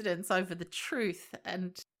precedence over the truth,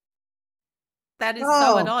 and that is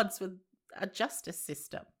so at odds with a justice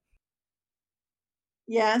system.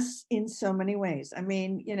 Yes, in so many ways.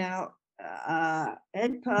 AEDPA,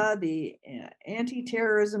 the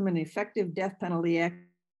Anti-Terrorism and Effective Death Penalty Act,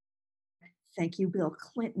 thank you, Bill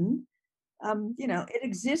Clinton. It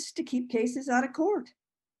exists to keep cases out of court.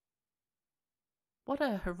 What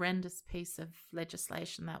a horrendous piece of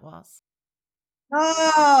legislation that was.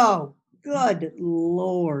 Oh, good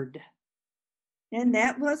Lord. And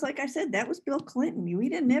that was, like I said, that was Bill Clinton. We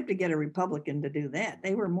didn't have to get a Republican to do that.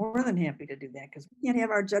 They were more than happy to do that because we can't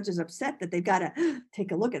have our judges upset that they've got to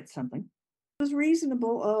take a look at something. It was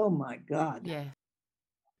reasonable. Oh, my God. Yeah.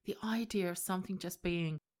 The idea of something just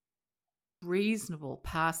being reasonable,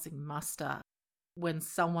 passing muster when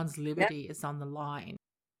someone's liberty is on the line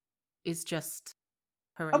is just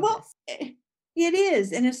horrendous. Well, it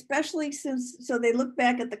is, and especially since, so they look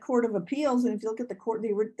back at the Court of Appeals, and if you look at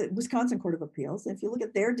the Wisconsin Court of Appeals, if you look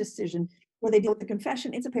at their decision where they deal with the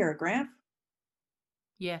confession, it's a paragraph.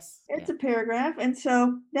 Yes. It's a paragraph, and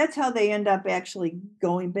so that's how they end up actually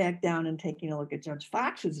going back down and taking a look at Judge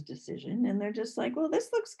Fox's decision, and they're just like, well, this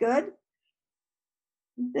looks good.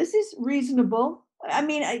 This is reasonable. I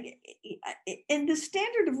mean, and the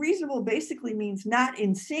standard of reasonable basically means not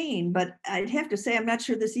insane, but I'd have to say I'm not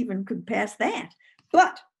sure this even could pass that.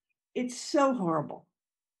 But it's so horrible.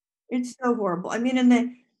 It's so horrible. I mean, and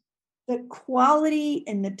the quality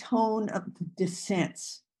and the tone of the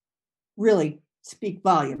dissents really speak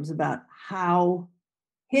volumes about how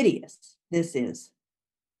hideous this is.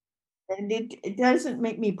 And it doesn't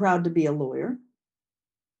make me proud to be a lawyer.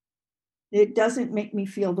 It doesn't make me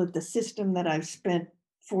feel that the system that I've spent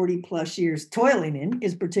 40 plus years toiling in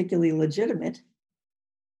is particularly legitimate.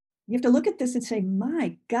 You have to look at this and say,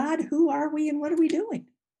 my God, who are we and what are we doing?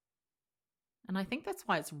 And I think that's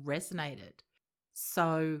why it's resonated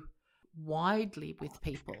so widely with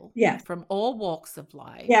people from all walks of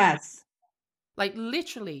life. Yes. Like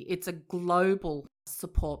literally, it's a global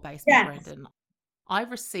support base, Brendan.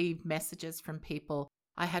 I've received messages from people.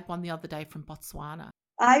 I had one the other day from Botswana.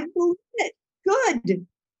 I believe it. Good.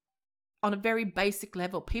 On a very basic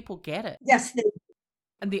level, people get it. Yes.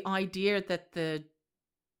 And the idea that the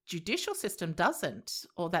judicial system doesn't,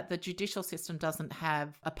 or that the judicial system doesn't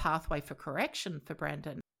have a pathway for correction for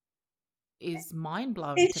Brendan is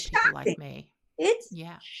mind-blowing to people like me. It's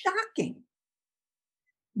shocking.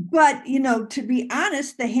 But, you know, to be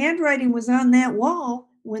honest, the handwriting was on that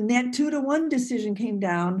wall when that 2-1 decision came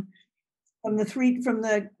down from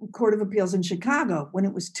the Court of Appeals in Chicago. When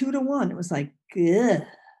it was 2-1, it was like,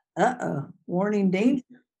 warning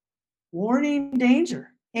danger.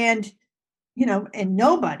 And, you know, and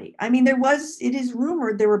nobody, I mean, it is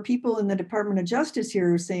rumored there were people in the Department of Justice here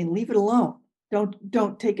who were saying, leave it alone.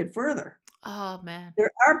 Don't take it further. Oh man. There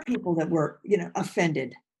are people that were, you know,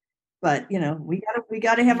 offended, but you know, we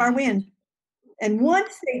gotta have our win. And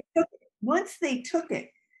once they took it,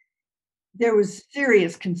 there was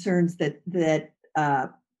serious concerns that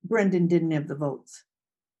Brendan didn't have the votes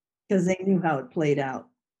because they knew how it played out.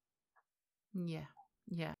 Yeah.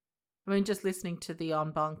 I mean, just listening to the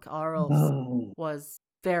en banc orals was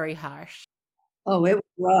very harsh. Oh, it was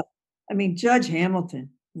rough. I mean, Judge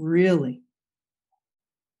Hamilton, really.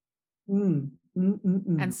 And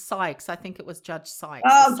Sykes, I think it was Judge Sykes.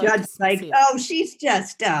 Oh, Judge Sykes. Oh, she's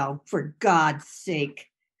just, for God's sake.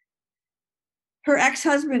 Her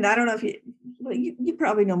ex-husband, I don't know if you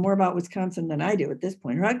probably know more about Wisconsin than I do at this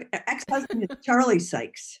point. Her ex-husband is Charlie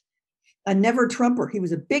Sykes, a never Trumper. He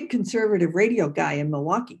was a big conservative radio guy in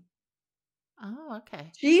Milwaukee. Oh,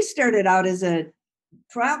 okay. She started out as a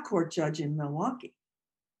trial court judge in Milwaukee.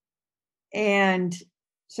 And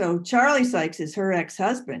so Charlie Sykes is her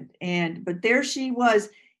ex-husband. But there she was.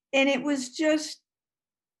 And it's just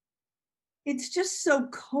so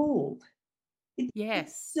cold.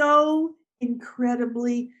 It's so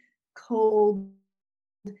incredibly cold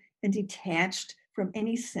and detached from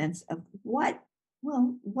any sense of what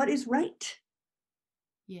is right.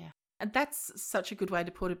 Yeah. And that's such a good way to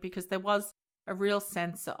put it, because there was a real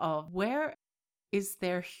sense of, where is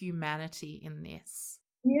their humanity in this?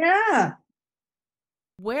 Yeah.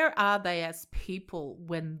 Where are they as people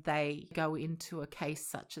when they go into a case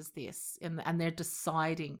such as this and they're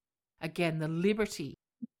deciding, again, the liberty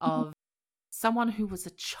of someone who was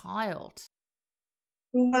a child?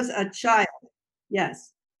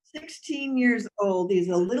 Yes. 16 years old. He's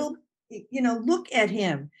a little, look at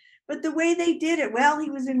him. But the way they did it, well, he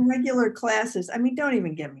was in regular classes. I mean, don't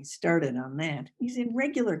even get me started on that. He's in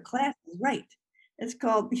regular classes, right? It's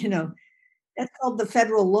called, that's called the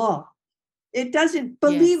federal law. It doesn't,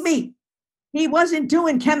 believe me, he wasn't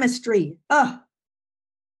doing chemistry.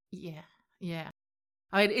 Yeah.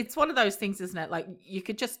 I mean, it's one of those things, isn't it? Like, you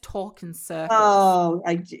could just talk in circles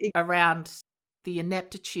around the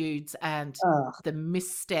ineptitudes and the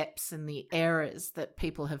missteps and the errors that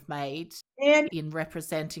people have made in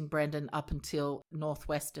representing Brendan up until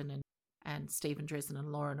Northwestern and and Stephen Drizzen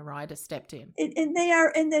and Lorna Ryder stepped in. And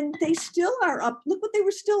then they still are up. Look what they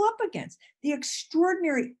were still up against. The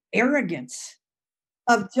extraordinary arrogance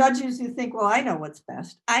of judges who think, well, I know what's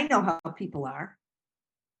best. I know how people are.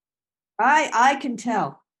 I can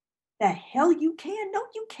tell. The hell you can? No,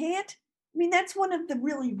 you can't. I mean, that's one of the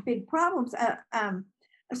really big problems. I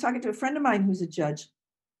was talking to a friend of mine who's a judge,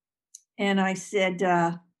 and I said,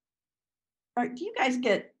 do you guys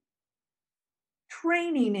get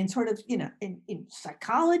training in sort of, in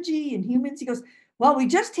psychology and humans? He goes, well, we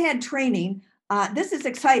just had training. This is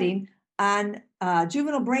exciting on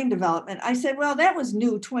juvenile brain development. I said, well, that was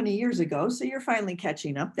new 20 years ago. So you're finally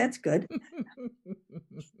catching up. That's good.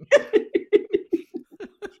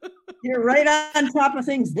 You're right on top of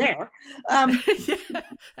things there. Yeah,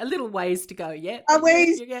 a little ways to go yet. A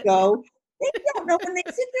ways to go. They don't know when they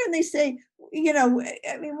sit there and they say,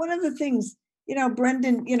 I mean, one of the things,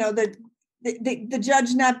 Brendan, the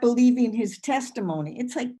judge not believing his testimony.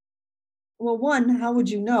 It's like, well, one, how would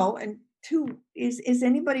you know? And two, is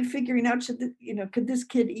anybody figuring out, could this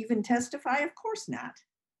kid even testify? Of course not.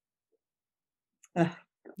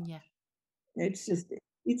 Yeah. It's just,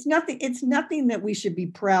 it's nothing that we should be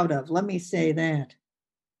proud of. Let me say that.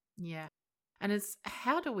 Yeah. And it's,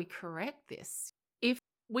 how do we correct this? If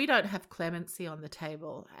we don't have clemency on the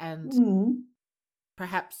table and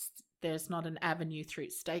perhaps there's not an avenue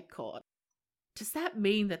through state court, does that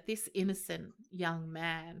mean that this innocent young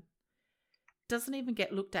man doesn't even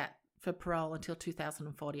get looked at for parole until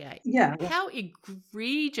 2048? Yeah. How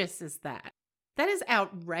egregious is that? That is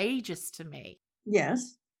outrageous to me.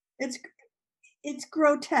 Yes. It's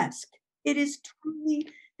grotesque. It is truly,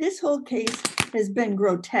 this whole case has been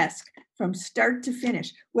grotesque from start to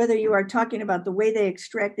finish, whether you are talking about the way they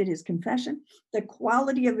extracted his confession, the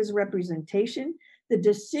quality of his representation, the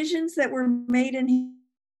decisions that were made in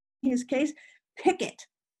his case. Pick it.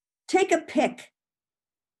 Take a pick.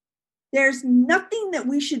 There's nothing that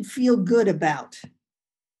we should feel good about.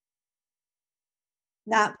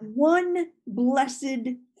 Not one blessed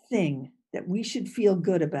thing that we should feel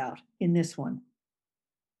good about in this one.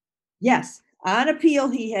 Yes, on appeal,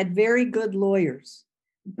 he had very good lawyers,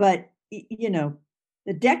 but the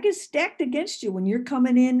deck is stacked against you when you're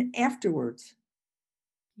coming in afterwards.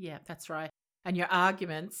 Yeah, that's right. And your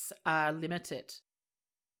arguments are limited.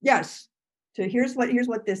 Yes. So here's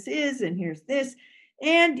what this is, and here's this.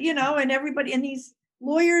 And, and everybody, and these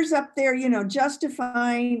lawyers up there,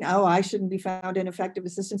 justifying, oh, I shouldn't be found ineffective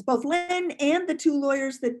assistance, both Len and the two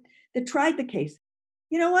lawyers that tried the case.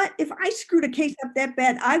 You know what? If I screwed a case up that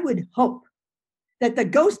bad, I would hope that the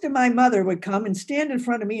ghost of my mother would come and stand in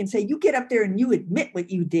front of me and say, you get up there and you admit what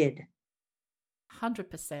you did.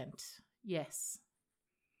 100%. Yes.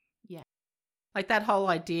 Yeah. Like that whole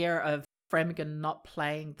idea of Fremgen not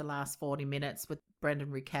playing the last 40 minutes with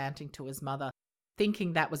Brendan recanting to his mother,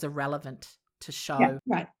 thinking that was irrelevant to show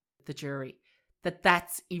the jury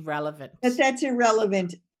that's irrelevant. That's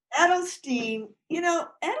irrelevant. Edelstein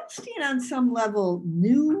on some level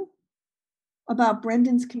knew about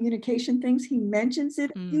Brendan's communication things. He mentions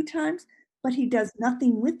it a few times, but he does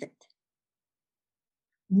nothing with it.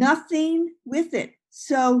 Nothing with it.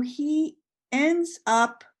 So he ends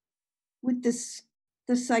up with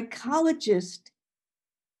the psychologist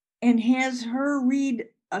and has her read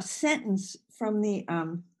a sentence from the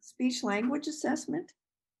speech language assessment.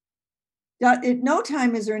 At no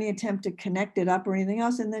time is there any attempt to connect it up or anything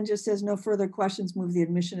else, and then just says no further questions, move the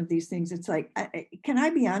admission of these things. It's like, can I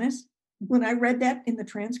be honest? When I read that in the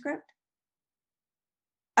transcript,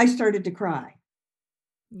 I started to cry.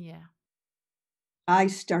 Yeah. I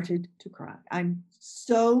started to cry. I'm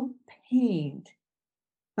so pained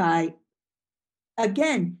by,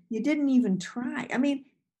 again, you didn't even try. I mean,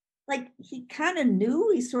 like he kind of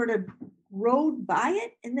knew, he sort of rode by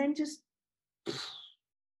it and then just,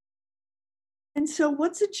 and so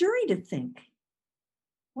what's a jury to think?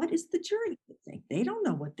 What is the jury to think? They don't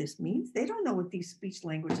know what this means. They don't know what these speech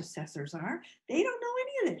language assessors are. They don't know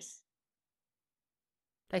any of this.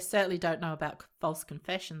 They certainly don't know about false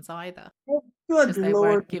confessions either. Oh, good because they Lord.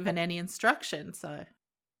 weren't given any instruction. So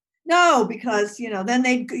no, because then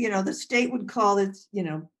they the state would call it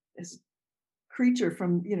this creature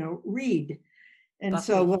from Reed, and Buffy,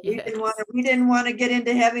 so we didn't want to get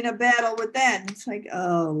into having a battle with that. And it's like,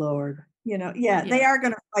 oh Lord, they are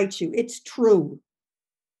going to fight you. It's true.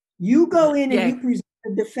 You go in and you present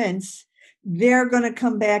a defense, they're going to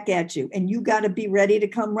come back at you, and you got to be ready to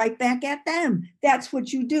come right back at them. That's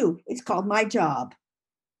what you do. It's called my job.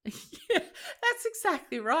 Yeah, that's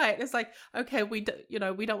exactly right. It's like, okay, we don't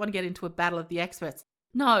want to get into a battle of the experts.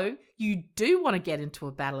 No, you do want to get into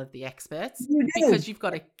a battle of the experts because you've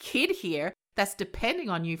got a kid here that's depending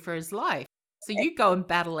on you for his life. So you go and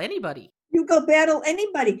battle anybody. You go battle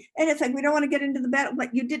anybody. And it's like, we don't want to get into the battle,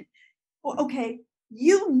 but you did. Well, okay,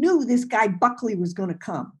 you knew this guy Buckley was going to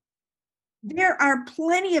come. There are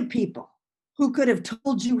plenty of people who could have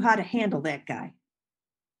told you how to handle that guy,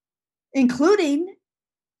 including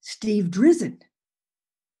Steve Drizzen.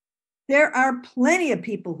 There are plenty of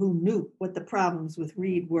people who knew what the problems with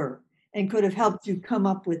Reed were and could have helped you come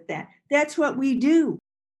up with that. That's what we do.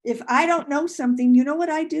 If I don't know something, you know what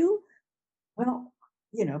I do? Well,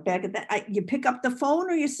 back at that, you pick up the phone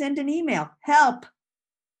or you send an email. Help.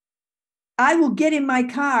 I will get in my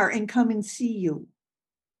car and come and see you.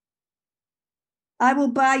 I will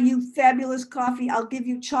buy you fabulous coffee. I'll give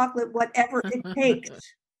you chocolate, whatever it takes.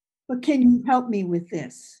 But can you help me with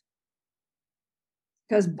this?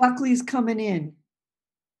 Because Buckley's coming in.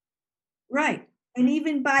 Right. And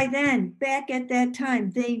even by then, back at that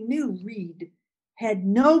time, they knew Reed had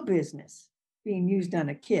no business being used on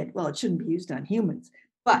a kid. Well, it shouldn't be used on humans,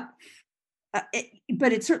 but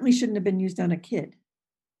it certainly shouldn't have been used on a kid.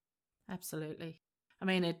 Absolutely. I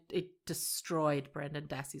mean, it destroyed Brendan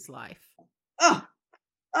Dassey's life. Oh,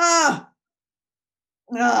 God.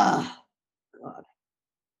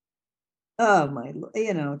 Oh, my,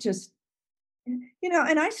 just,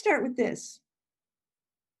 and I start with this.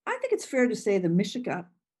 I think it's fair to say the Michigan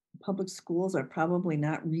public schools are probably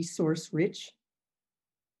not resource rich.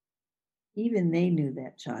 Even they knew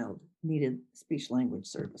that child needed speech language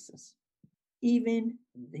services. Even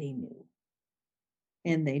they knew.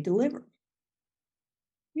 And they delivered.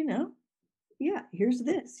 Yeah, here's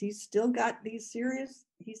this. He's still got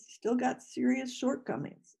serious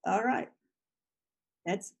shortcomings. All right.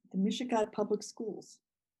 That's the Michigan public schools.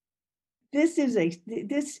 This is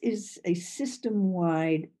a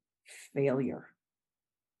system-wide failure.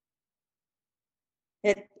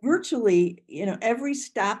 At virtually, every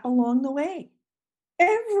stop along the way.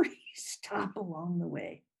 Every stop along the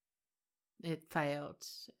way. It failed.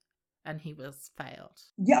 And he was failed.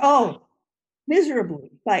 Yeah,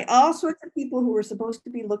 miserably by all sorts of people who were supposed to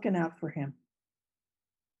be looking out for him.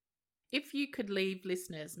 If you could leave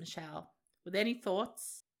listeners, Michelle, with any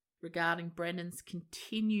thoughts regarding Brendan's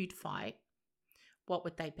continued fight, what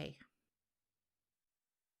would they be?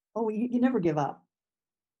 Oh, you never give up.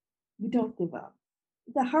 You don't give up.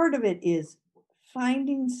 The heart of it is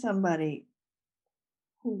finding somebody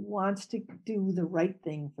who wants to do the right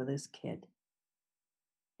thing for this kid.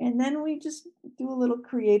 And then we just do a little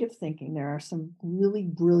creative thinking. There are some really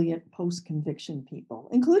brilliant post-conviction people,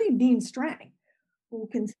 including Dean Strang, who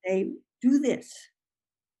can say, do this.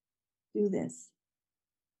 Do this.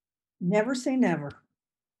 Never say never.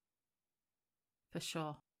 For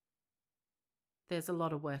sure. There's a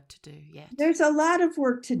lot of work to do yet. There's a lot of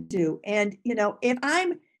work to do. And, if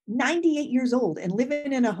I'm 98 years old and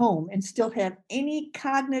living in a home and still have any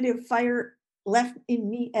cognitive fire left in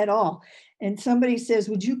me at all, and somebody says,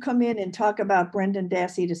 would you come in and talk about Brendan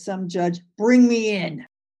Dassey to some judge? Bring me in.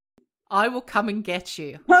 I will come and get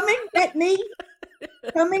you. Come and get me.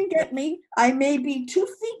 Come and get me. I may be 2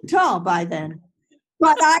 feet tall by then,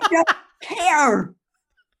 but I don't care.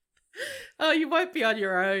 Oh, you won't be on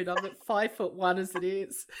your own. I'm at 5'1" as it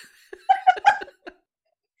is.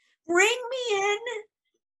 Bring me in.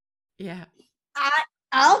 Yeah.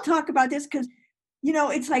 I'll talk about this because,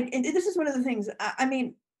 it's like, and this is one of the things, I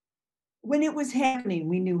mean, when it was happening,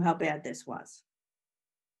 we knew how bad this was.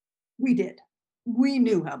 We did. We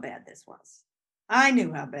knew how bad this was. I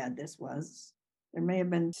knew how bad this was. There may have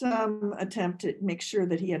been some attempt to make sure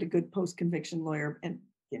that he had a good post-conviction lawyer, and,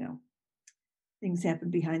 things happen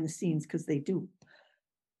behind the scenes because they do.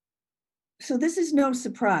 So this is no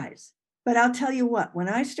surprise. But I'll tell you what, when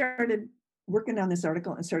I started working on this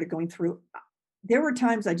article and started going through, there were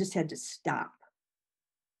times I just had to stop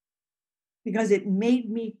because it made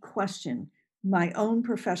me question my own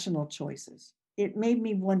professional choices. It made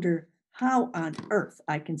me wonder how on earth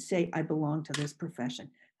I can say I belong to this profession.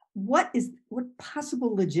 What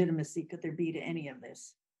possible legitimacy could there be to any of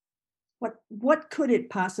this? What could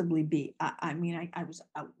it possibly be? I mean, I was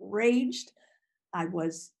outraged. I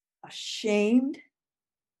was ashamed.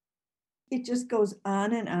 It just goes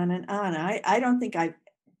on and on and on. I don't think I've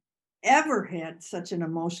ever had such an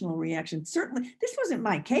emotional reaction. Certainly, this wasn't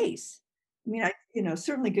my case. I mean, I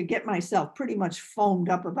certainly could get myself pretty much foamed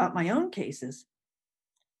up about my own cases,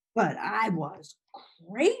 but I was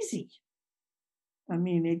crazy. I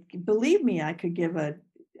mean, believe me, I could give a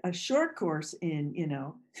short course in,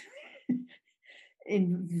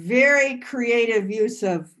 in very creative use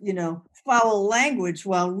of, foul language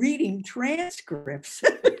while reading transcripts.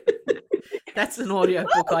 That's an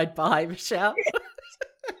audiobook. I'd buy, Michelle.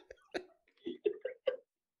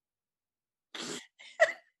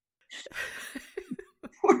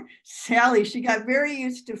 Sally, she got very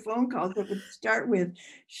used to phone calls that would start with,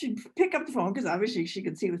 she'd pick up the phone because obviously she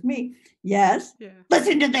could see it was me. Yes. Yeah.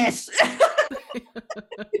 Listen to this.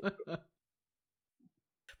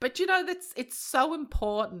 But it's so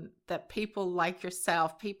important that people like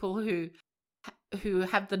yourself, people who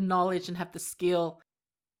have the knowledge and have the skill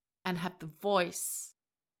and have the voice,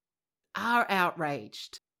 are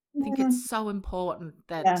outraged. I think it's so important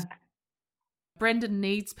that Brendan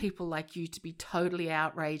needs people like you to be totally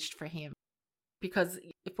outraged for him, because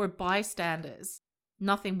if we're bystanders,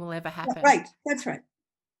 nothing will ever happen. That's right.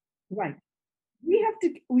 Right.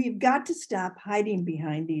 We've got to stop hiding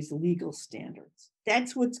behind these legal standards.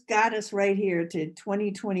 That's what's got us right here to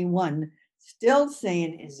 2021, still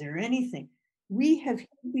saying, is there anything? We have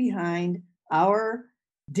hid behind our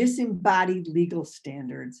disembodied legal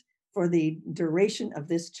standards for the duration of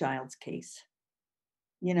this child's case.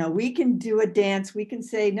 We can do a dance. We can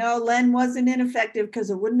say, no, Len wasn't ineffective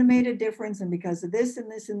because it wouldn't have made a difference. And because of this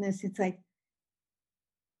and this and this, it's like,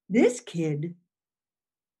 this kid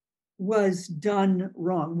was done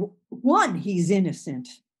wrong. One, he's innocent.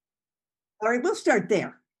 All right, we'll start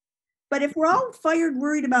there. But if we're all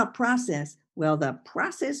worried about process, well, the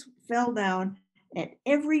process fell down at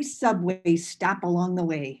every subway stop along the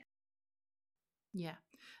way. Yeah,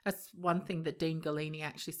 that's one thing that Dean Galini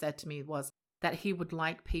actually said to me, was that he would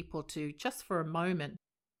like people to, just for a moment,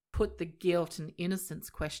 put the guilt and innocence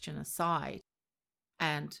question aside,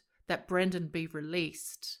 and that Brendan be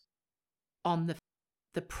released on the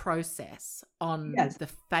process, on the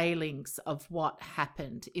failings of what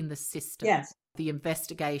happened in the system, the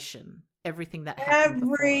investigation, everything that happened.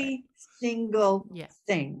 Every single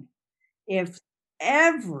thing. If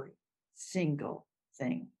every single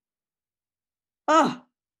thing.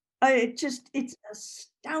 It's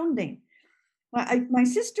astounding. My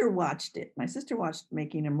sister watched it. My sister watched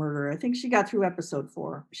Making a Murderer. I think she got through episode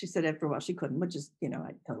 4. She said after a while she couldn't, which is,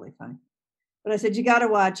 totally fine. But I said, you got to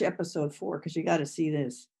watch episode 4 because you got to see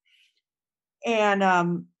this.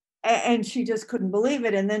 And she just couldn't believe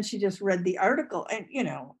it. And then she just read the article.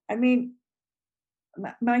 And,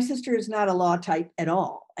 my sister is not a law type at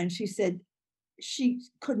all. And she said she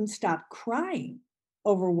couldn't stop crying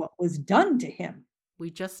over what was done to him.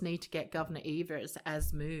 We just need to get Governor Evers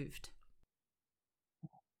as moved.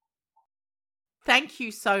 Thank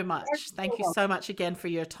you so much. Thank you so much again for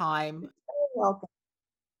your time. You're welcome.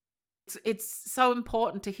 It's so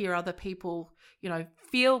important to hear other people,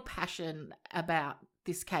 feel passion about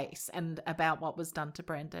this case and about what was done to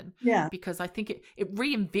Brendan. Yeah. Because I think it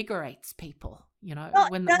reinvigorates people,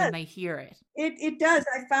 when they hear it. It does.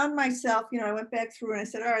 I found myself, I went back through and I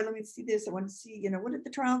said, all right, let me see this. I want to see, what did the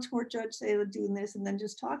trial court judge say about doing this? And then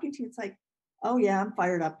just talking to you, it's like, oh yeah, I'm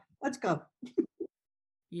fired up. Let's go.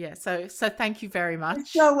 Yeah. So thank you very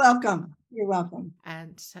much. You're so welcome. You're welcome.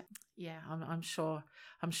 And I'm sure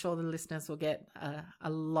the listeners will get a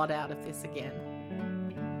lot out of this again.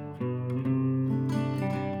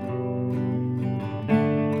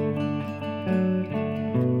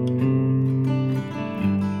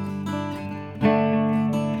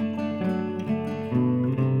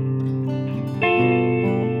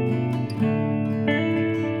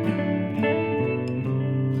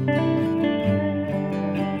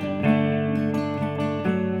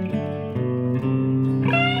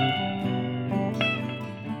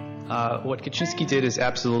 What Kaczynski did is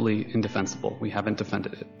absolutely indefensible. We haven't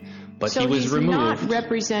defended it. But so he was removed. Not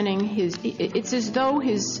representing it's as though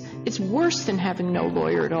it's worse than having no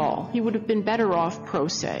lawyer at all. He would have been better off pro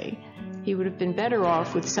se. He would have been better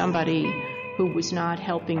off with somebody who was not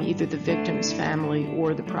helping either the victim's family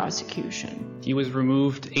or the prosecution. He was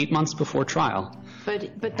removed 8 months before trial.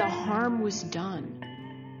 But the harm was done.